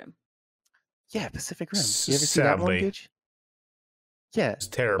Pacific Rim? Yeah, Pacific Rim. You ever see that one, Sadly. Gucci? Yeah. It's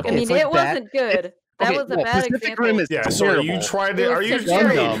terrible. I Okay, mean, it's like it that. wasn't good. That okay, was a well, bad Pacific example. Rim is Yeah, so are you terrible. trying It to? was Are you such a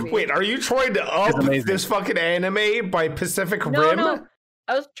trying? movie. Wait, are you trying to up amazing. this fucking anime by Pacific No, Rim? no.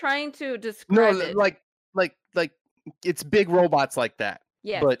 I was trying to No, describe it. like it's big robots like that.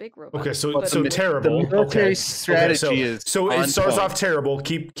 Yes, but- big robot. Okay, so But so the- terrible. The military Okay. strategy Okay, is so it on starts point. off terrible.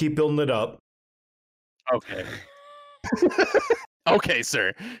 Keep building it up. Okay. Okay,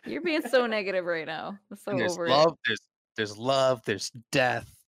 sir. You're being so negative right now. I'm so There's over love. There's love. There's death.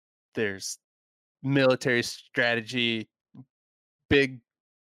 There's military strategy. Big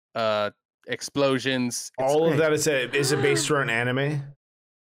explosions. It's All of great. that is it based around anime? it.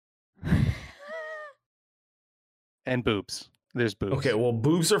 And boobs. There's boobs. Okay, well,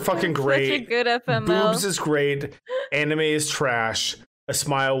 boobs are fucking Such a great. good FML. Boobs is great. Anime is trash. A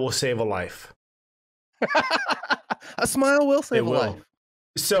smile will save a life. A smile will save It a will. life.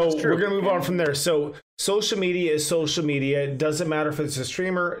 So It's true. we're gonna move on from there. So social media is social media. It doesn't matter if it's a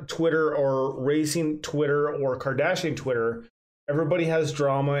streamer, Twitter, or racing Twitter or Kardashian Twitter. Everybody has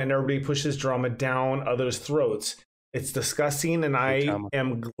drama, and everybody pushes drama down others' throats. It's disgusting, and I drama.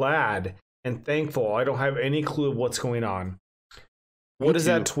 am glad and thankful. I don't have any clue of what's going on. What does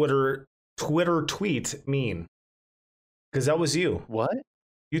that too. Twitter tweet mean? Because that was you. What?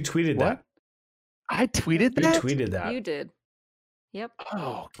 You tweeted What? that. I tweeted You that. tweeted that. You did. Yep.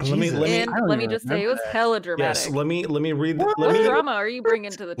 Oh, Let me- Jesus. let me- And I don't let me even just say it remember was that. hella dramatic. Yes. Let me read. What? Let What me drama are you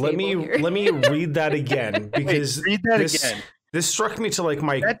bringing to the table here? let me read that again because Wait, read that this, again. This struck me to like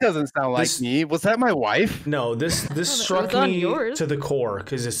my That doesn't sound like this- me. Was that my wife? no. This it struck was on me yours. to the core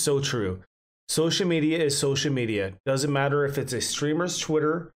because it's so true. Social media is social media. Doesn't matter if it's a streamer's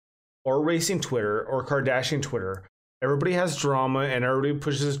Twitter or racing Twitter or Kardashian Twitter. Everybody has drama and everybody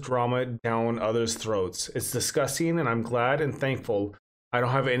pushes drama down others' throats. It's disgusting, and I'm glad and thankful I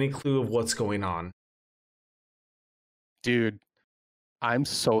don't have any clue of what's going on. Dude, I'm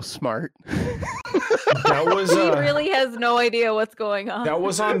so smart. That was He really has no idea what's going on. that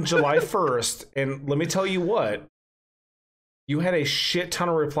was on July 1st, and let me tell you what. You had a shit ton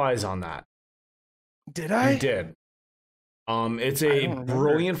of replies on that. Did I? You did. It's I a don't remember.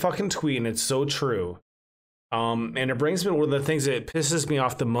 brilliant fucking tweet, and it's so true. And it brings me to one of the things that pisses me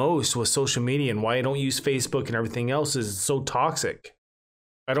off the most with social media and why I don't use Facebook and everything else is it's so toxic.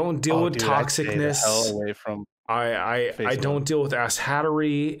 I don't deal with Dude, I'd stay the hell toxicness. away from I Facebook. don't deal with ass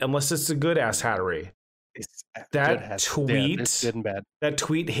hattery unless it's a good ass hattery. it's, That good has- tweet- yeah, it's good and bad. That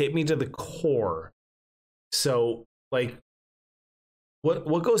tweet hit me to the core. So like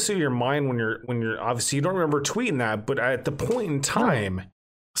what goes through your mind when you're obviously you don't remember tweeting that, but at the point in time,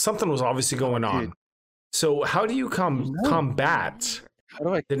 something was obviously going on. dude. So how do you No. combat How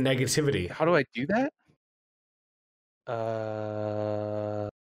do I the negativity? do that?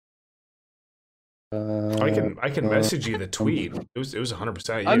 I can message you the tweet. It was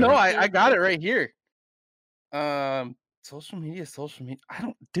 100% you. I know I got it right here. Social media.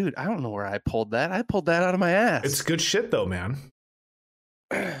 I don't know where I pulled that. I pulled that out of my ass. It's good shit though, man.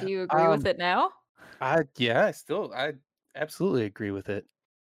 Do you agree with it now? I absolutely agree with it.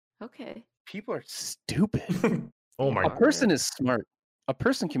 Okay. People are stupid. Oh my A Are. person is smart. A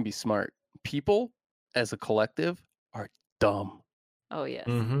person can be smart. People as a collective are dumb. Oh yes.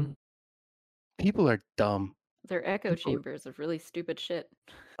 Mhm. People are dumb. They're echo People- chambers of really stupid shit.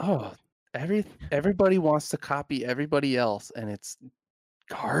 Oh, everybody wants to copy everybody else, and it's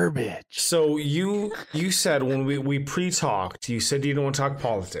garbage. So you said when we pre-talked, you said you don't want to talk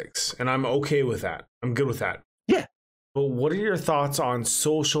politics, and I'm okay with that. I'm good with that. Yeah. But what are your thoughts on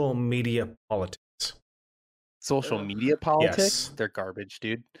social media politics? Social Ugh. media politics, Yes. they're garbage,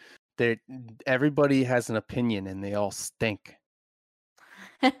 dude. Everybody has an opinion and they all stink.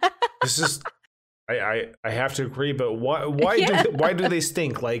 This is I have to agree, but why Yeah. why do they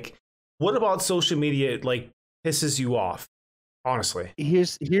stink? Like, what about social media like pisses you off? Honestly,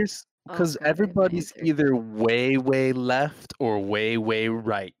 Here's Oh because god, I have an everybody's answer. either way left or way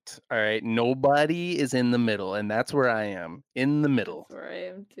right. All right, nobody is in the middle, and that's where I am, in the middle. That's where I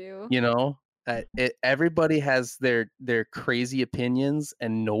am too. You know, everybody has their crazy opinions,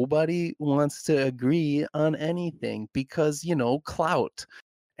 and nobody wants to agree on anything because clout,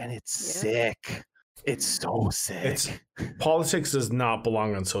 and it's Yep. sick. It's so it's sick. politics does not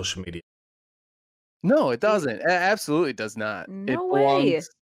belong on social media. No, it doesn't. It absolutely does not. No way.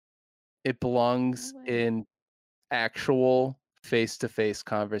 It belongs No way. in actual face-to-face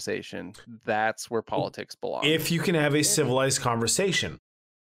conversation. That's where politics belongs. If you can have a civilized conversation.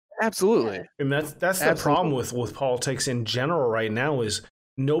 Absolutely. Yeah. And that's the problem with politics in general right now is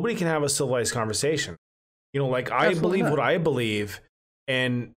nobody can have a civilized conversation. Like I believe what I believe,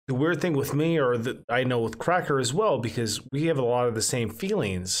 and the weird thing with me, or that I know with Cracker as well, because we have a lot of the same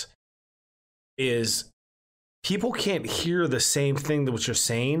feelings, is people can't hear the same thing that what you're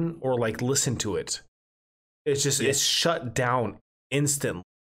saying or like listen to it. It's just it's shut down instantly.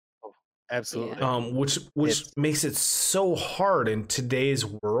 Absolutely. Which makes it so hard in today's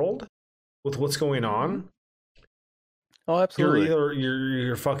world with what's going on. Oh, absolutely.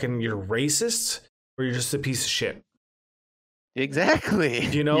 You're racist or you're just a piece of shit. Exactly.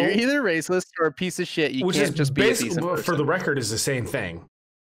 You're either racist or a piece of shit. You can't just be a decent person. For the record, is the same thing.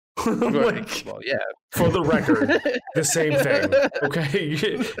 Well, yeah. For the record, the same thing. Okay,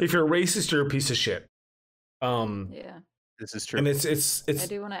 if you're racist, you're a piece of shit. Yeah. This is true. And it's I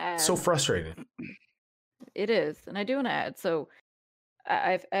do want to add. so frustrating. It is, and I do want to add. So,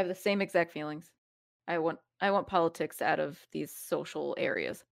 I have the same exact feelings. I want politics out of these social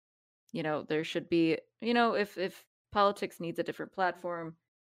areas. There should be. If politics needs a different platform,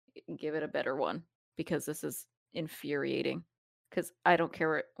 give it a better one, because this is infuriating. Because I don't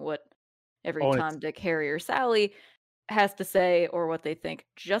care what every Tom, Dick, Harry, or Sally has to say or what they think.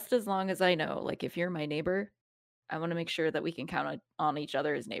 Just as long as I know, like, if you're my neighbor, I want to make sure that we can count on each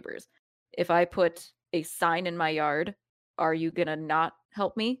other as neighbors. If I put a sign in my yard, are you gonna not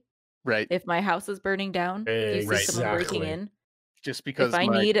help me? Right. If my house is burning down, if you see someone breaking in, just because if I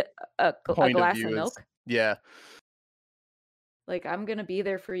need a glass of milk, yeah, like, I'm gonna be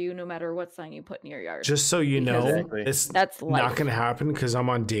there for you no matter what sign you put in your yard. Just so you know, that's not gonna happen because I'm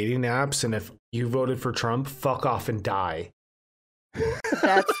on dating apps, and if you voted for Trump, fuck off and die.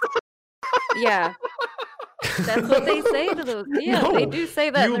 That's yeah. That's what they say to those. Yeah, No, they do say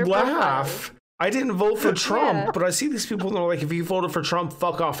that. You in their laugh. profiles. I didn't vote for Trump, but I see these people that are like, if you voted for Trump,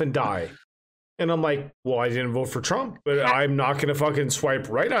 fuck off and die. And I'm like, well, I didn't vote for Trump, but I'm not going to fucking swipe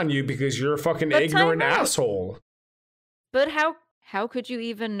right on you because you're a fucking ignorant asshole. But how could you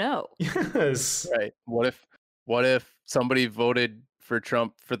even know? Yes. Right. What if somebody voted for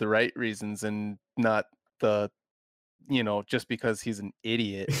Trump for the right reasons and not the, just because he's an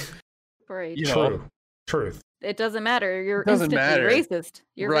idiot? Right. Truth. It doesn't matter. You're instantly racist.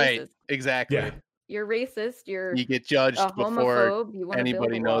 You're right. Racist. Exactly. Yeah. You're racist. You get judged before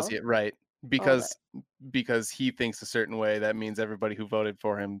anybody knows it. Right. Because he thinks a certain way, that means everybody who voted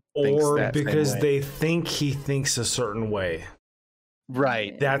for him thinks that because same way. they think he thinks a certain way.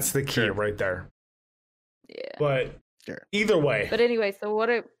 Right. That's the key right there. Yeah. But either way. But anyway, so what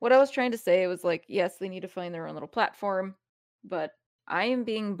I was trying to say was, like, yes, they need to find their own little platform, but I am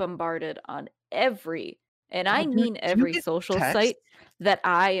being bombarded on every social site that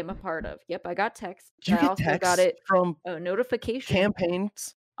I am a part of. Yep, I got text. I also got it from a notification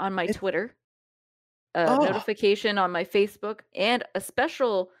campaigns on my Twitter, a notification on my Facebook, and a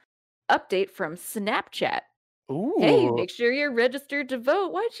special update from Snapchat. Ooh. Hey, make sure you're registered to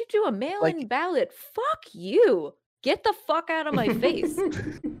vote. Why don't you do a mail-in ballot? Fuck you. Get the fuck out of my face.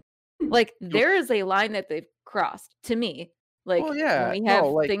 Like, there is a line that they've crossed to me. Like, when we have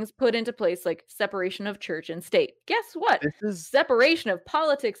things put into place, like separation of church and state. Guess what? This is separation of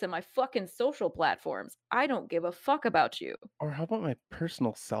politics and my fucking social platforms. I don't give a fuck about you. Or how about my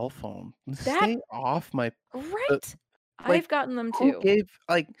personal cell phone? Stay off my... Right. I've gotten them too.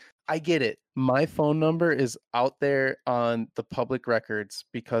 I get it. My phone number is out there on the public records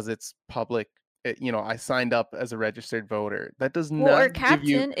because it's public. I signed up as a registered voter. That does not give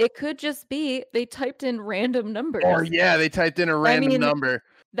you... it could just be they typed in random numbers. Or they typed in a random number.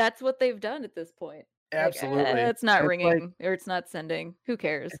 That's what they've done at this point. Absolutely. Like, it's not ringing or it's not sending. Who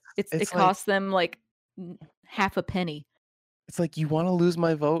cares? It costs them like half a penny. It's like, you want to lose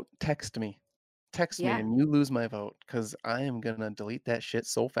my vote? Text me. Text me and you lose my vote, because I am gonna delete that shit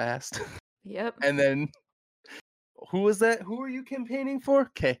so fast. Yep. And then who was that? Who are you campaigning for?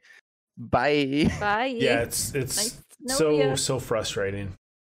 Okay, bye. Bye. Yeah, it's Nice to know ya. so frustrating.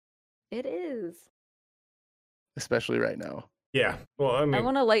 It is. Especially right now. Yeah. Well, I I mean,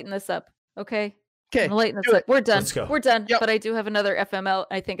 want to lighten this up. Okay. Okay, I'm gonna lighten do this it. up. We're done. Let's go. We're done. Yep. But I do have another FML.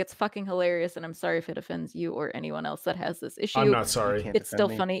 I think it's fucking hilarious, and I'm sorry if it offends you or anyone else that has this issue. I'm not sorry. can't It's still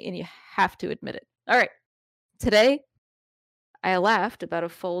defend me. funny, and you have to admit it. All right. Today, I laughed about a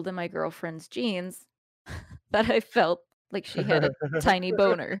fold in my girlfriend's jeans that I felt like she had a tiny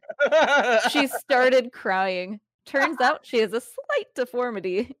boner. She started crying. Turns out she has a slight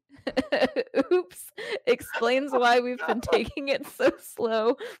deformity. Oops. Explains why we've been taking it so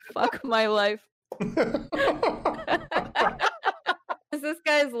slow. Fuck my life. Does this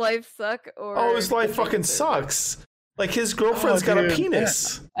guy's life suck or Oh, his life does he fucking deserve it? sucks. Like his girlfriend's got a dude,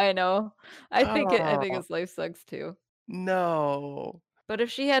 penis. I know. I think Oh. his life sucks too. No. But if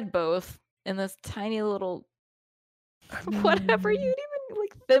she had both in this tiny little I whatever mean- you'd even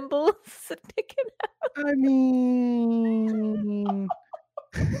like thimbles sticking out. I mean,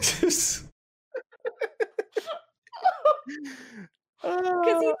 Just-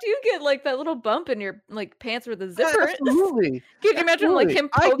 Because you do get like that little bump in your like pants where the zipper is. absolutely. Could you imagine like Absolutely. him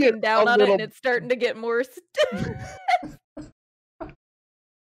I get poking down a on it little- and it's starting to get more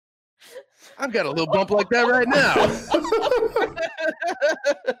I've got a little bump like that right now.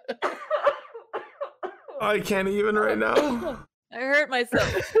 I can't even right now. I hurt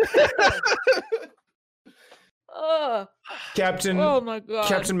myself. Oh, Captain my god.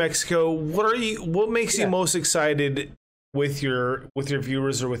 Captain Mexico, what makes you most excited with your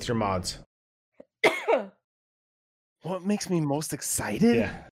viewers or with your mods? What makes me most excited?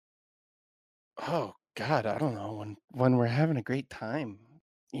 Yeah. Oh God, I don't know. When we're having a great time,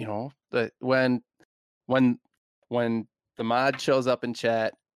 you know, that when the mod shows up in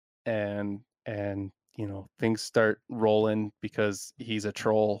chat and you know things start rolling because he's a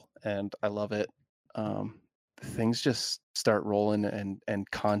troll and I love it. Things just start rolling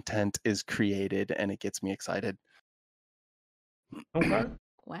and content is created and it gets me excited Okay.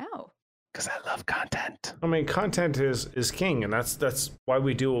 Wow. because I love content. I mean, content is king, and that's why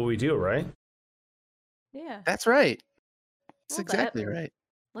we do what we do, right? Yeah. That's right. That's Well, that- exactly right.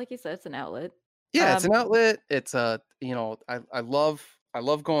 Like you said, it's an outlet. Yeah, it's an Um, outlet. It's you know, I love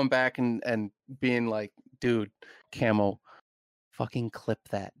going back and being like, dude, Camo, fucking clip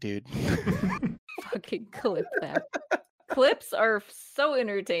that, dude. Fucking clip that. Clips are so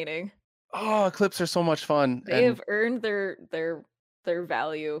entertaining. Oh, clips are so much fun. They and- have earned their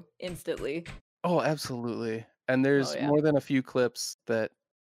value instantly. oh, absolutely. And there's yeah. more than a few clips that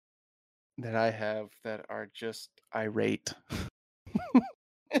I have that are just irate.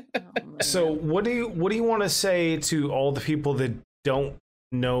 Oh, So, man. what do you want to say to all the people that don't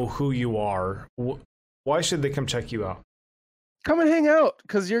know who you are? Why should they come check you out? Come and hang out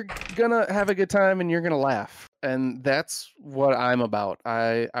because you're gonna have a good time and you're gonna laugh, and that's what I'm about.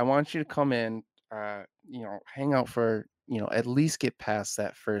 I want you to come in, you know, hang out for, you know, at least get past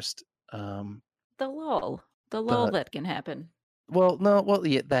that first the lull that can happen. well, no, well,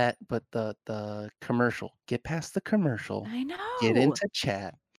 yeah, that, but the commercial, get past the commercial, I know. get into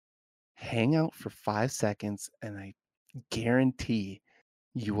chat, hang out for 5 seconds, and I guarantee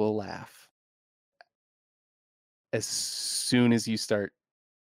you will laugh as soon as you start,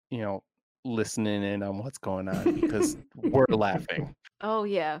 you know, listening in on what's going on because we're laughing. Oh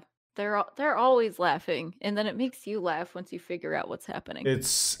yeah. They're always laughing, and then it makes you laugh once you figure out what's happening.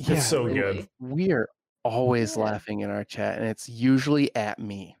 It's Yeah, so good. really. We're always Yeah. laughing in our chat, and it's usually at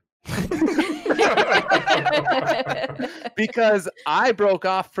me. Because I broke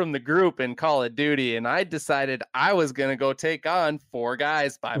off from the group in Call of Duty and I decided I was going to go take on 4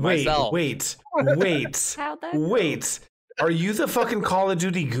 guys by myself. Wait. How'd that go? Wait. Are you the fucking Call of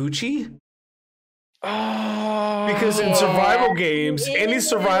Duty Gucci? Oh, Because in Yeah, survival games, he any is.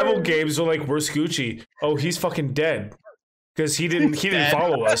 survival games are like, where's Gucci? Oh, he's fucking dead. Because he didn't Dead.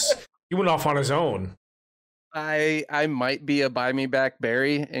 follow us. He went off on his own. I might be a buy me back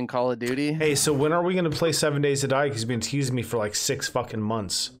Barry in Call of Duty. Hey, so when are we gonna play 7 Days to Die? Because he's been teasing me for like 6 fucking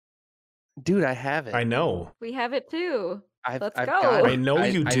months. Dude, I have it. I know. We have it too. Let's I've go. got it. I know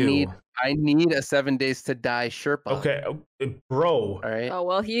you do. I need a 7 Days to Die Sherpa. Okay, bro. All right. Oh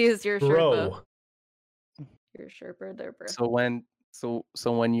well, he is your Sherpa. Bro. Your Sherpa there, bro. So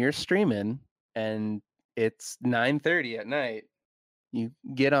when you're streaming and it's 9:30 at night, you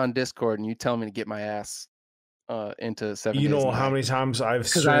get on Discord and you tell me to get my ass into 7 You Days know to how Die. many times I've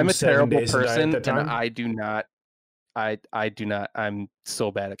Because I'm streamed a 7 terrible Days to Die person at that and time? I do not. I'm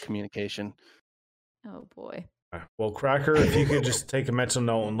so bad at communication. Oh boy. Well, Cracker, if you could just take a mental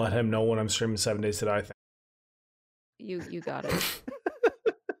note and let him know when I'm streaming 7 Days to Die. You got it.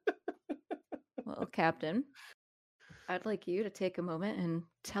 Well, Captain, I'd like you to take a moment and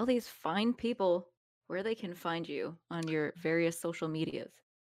tell these fine people where they can find you on your various social medias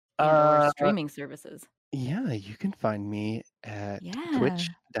and or Uh, streaming services. yeah, you can find me at Yeah.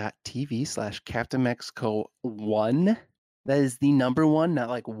 twitch.tv/CaptainMexico1. That is the number one, not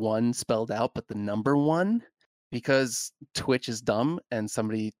like one spelled out, but the number one, because Twitch is dumb and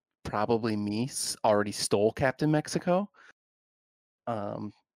somebody, probably me, already stole Captain Mexico.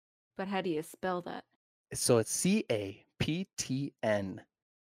 But how do you spell that? So it's CAPTNMEXICO.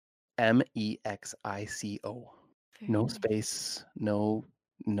 Very No nice. space, no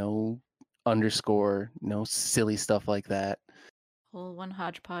underscore, no silly stuff like that. Whole one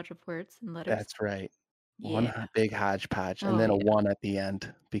hodgepodge of words and letters. That's right. One Yeah. big hodgepodge, and Oh, then a yeah. 1 at the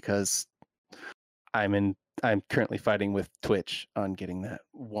end, because I'm currently fighting with Twitch on getting that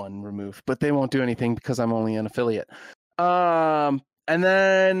 1 removed, but they won't do anything because I'm only an affiliate. And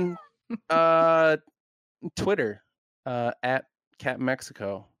then Twitter at Cap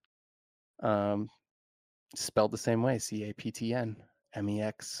Mexico, spelled the same way,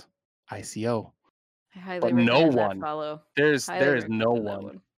 CAPTNMEXICO. I highly But no recommend that one. follow. There is Highly no recommend that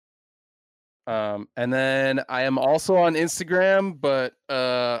one. And then I am also on Instagram, but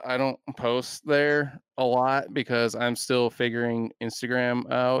I don't post there a lot because I'm still figuring Instagram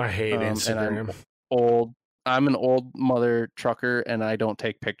out. I hate And Instagram. I'm an old mother trucker, and I don't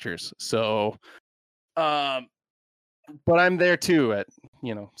take pictures. So, but I'm there too at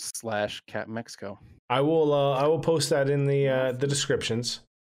 /Cap Mexico. I will post that in the descriptions.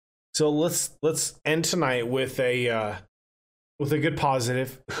 So let's end tonight with a good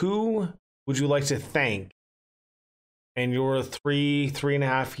positive. Who would you like to thank in your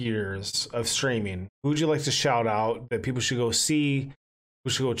 3.5 years of streaming? Who would you like to shout out that people should go see,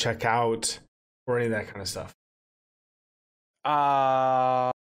 who should go check out, or any of that kind of stuff?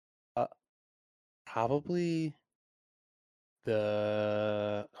 Probably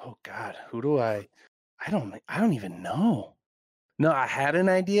who do I don't even know. No, I had an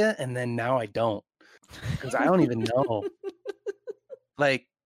idea and then now I don't, because I don't even know. Like,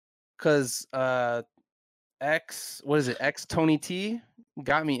 because X Tony T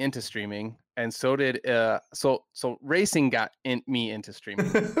got me into streaming, and so did so racing got me into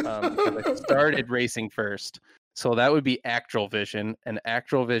streaming, because I started racing first. So that would be Actual Vision, and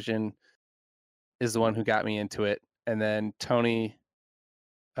Actual Vision is the one who got me into it, and then Tony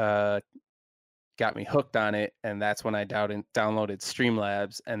got me hooked on it, and that's when I downloaded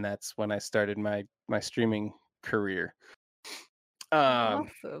Streamlabs, and that's when I started my streaming career.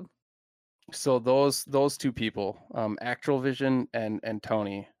 Awesome. So those two people, Actual Vision and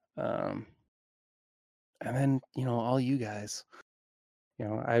Tony, and then all you guys.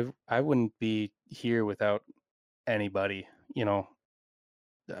 I wouldn't be here without anybody. My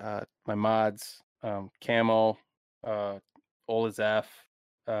mods, Camo, Olazef,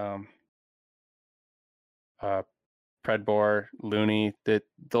 Predbor, Looney.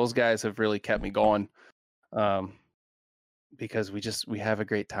 Those guys have really kept me going, because we have a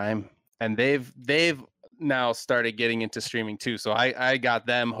great time, and they've now started getting into streaming too. So I got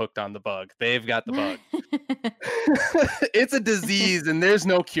them hooked on the bug. They've got the bug. It's a disease, and there's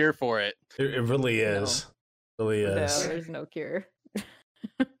no cure for it. It really is. No. Really is. No, there's no cure.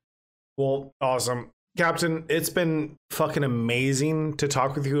 Well, awesome. Captain, it's been fucking amazing to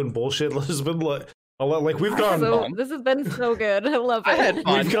talk with you and bullshit. It's been like we've gone. This has been so good. I love it. I had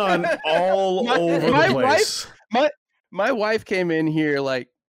fun. We've gone all over the place. My wife came in here like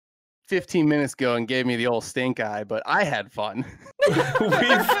 15 minutes ago and gave me the old stink eye, but I had fun.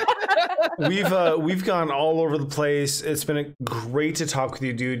 We've gone all over the place. It's been great to talk with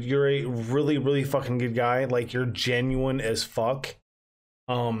you, dude. You're a really, really fucking good guy. Like, you're genuine as fuck.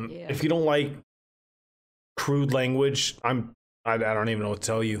 If you don't like crude language, I don't even know what to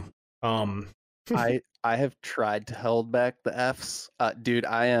tell you. I have tried to hold back the Fs. Dude,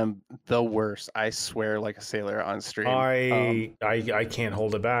 I am the worst. I swear like a sailor on stream. I can't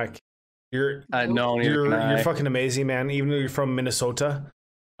hold it back. You're fucking amazing, man. Even though you're from Minnesota.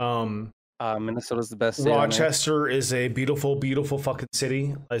 Minnesota's the best state. Rochester is a beautiful, beautiful fucking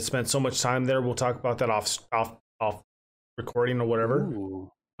city. I spent so much time there. We'll talk about that off recording or whatever.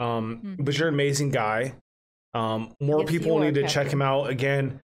 But you're an amazing guy. More people need to check him out.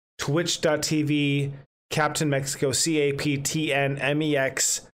 Again, twitch.tv Captain Mexico,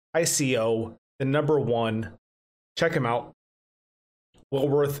 CAPTNMEXICO, the number 1. Check him out. Well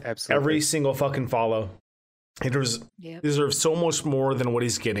worth every single fucking follow. He deserves so much more than what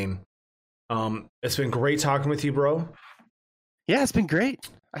he's getting. It's been great talking with you, bro. Yeah, it's been great.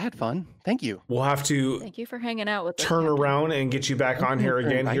 I had fun. Thank you. We'll have to Thank you for hanging out with us. turn Captain. around and get you back Thank on you here for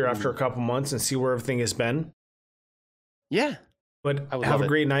again here inviting after a me. couple months and see where everything has been. Yeah. But I would have love a it.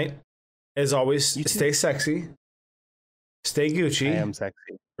 great night. As always, You too. stay sexy. Stay I Gucci. am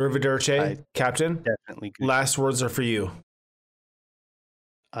sexy. Arrivederci, I- Captain. Definitely good. Last words are for you.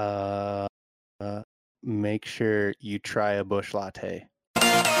 Make sure you try a bush latte.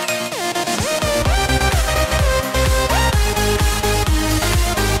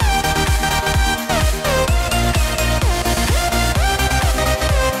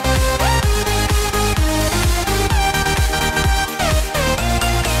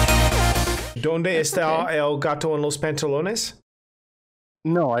 ¿Dónde That's está okay. el gato en los pantalones?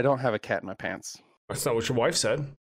 No, I don't have a cat in my pants. That's not what your wife said.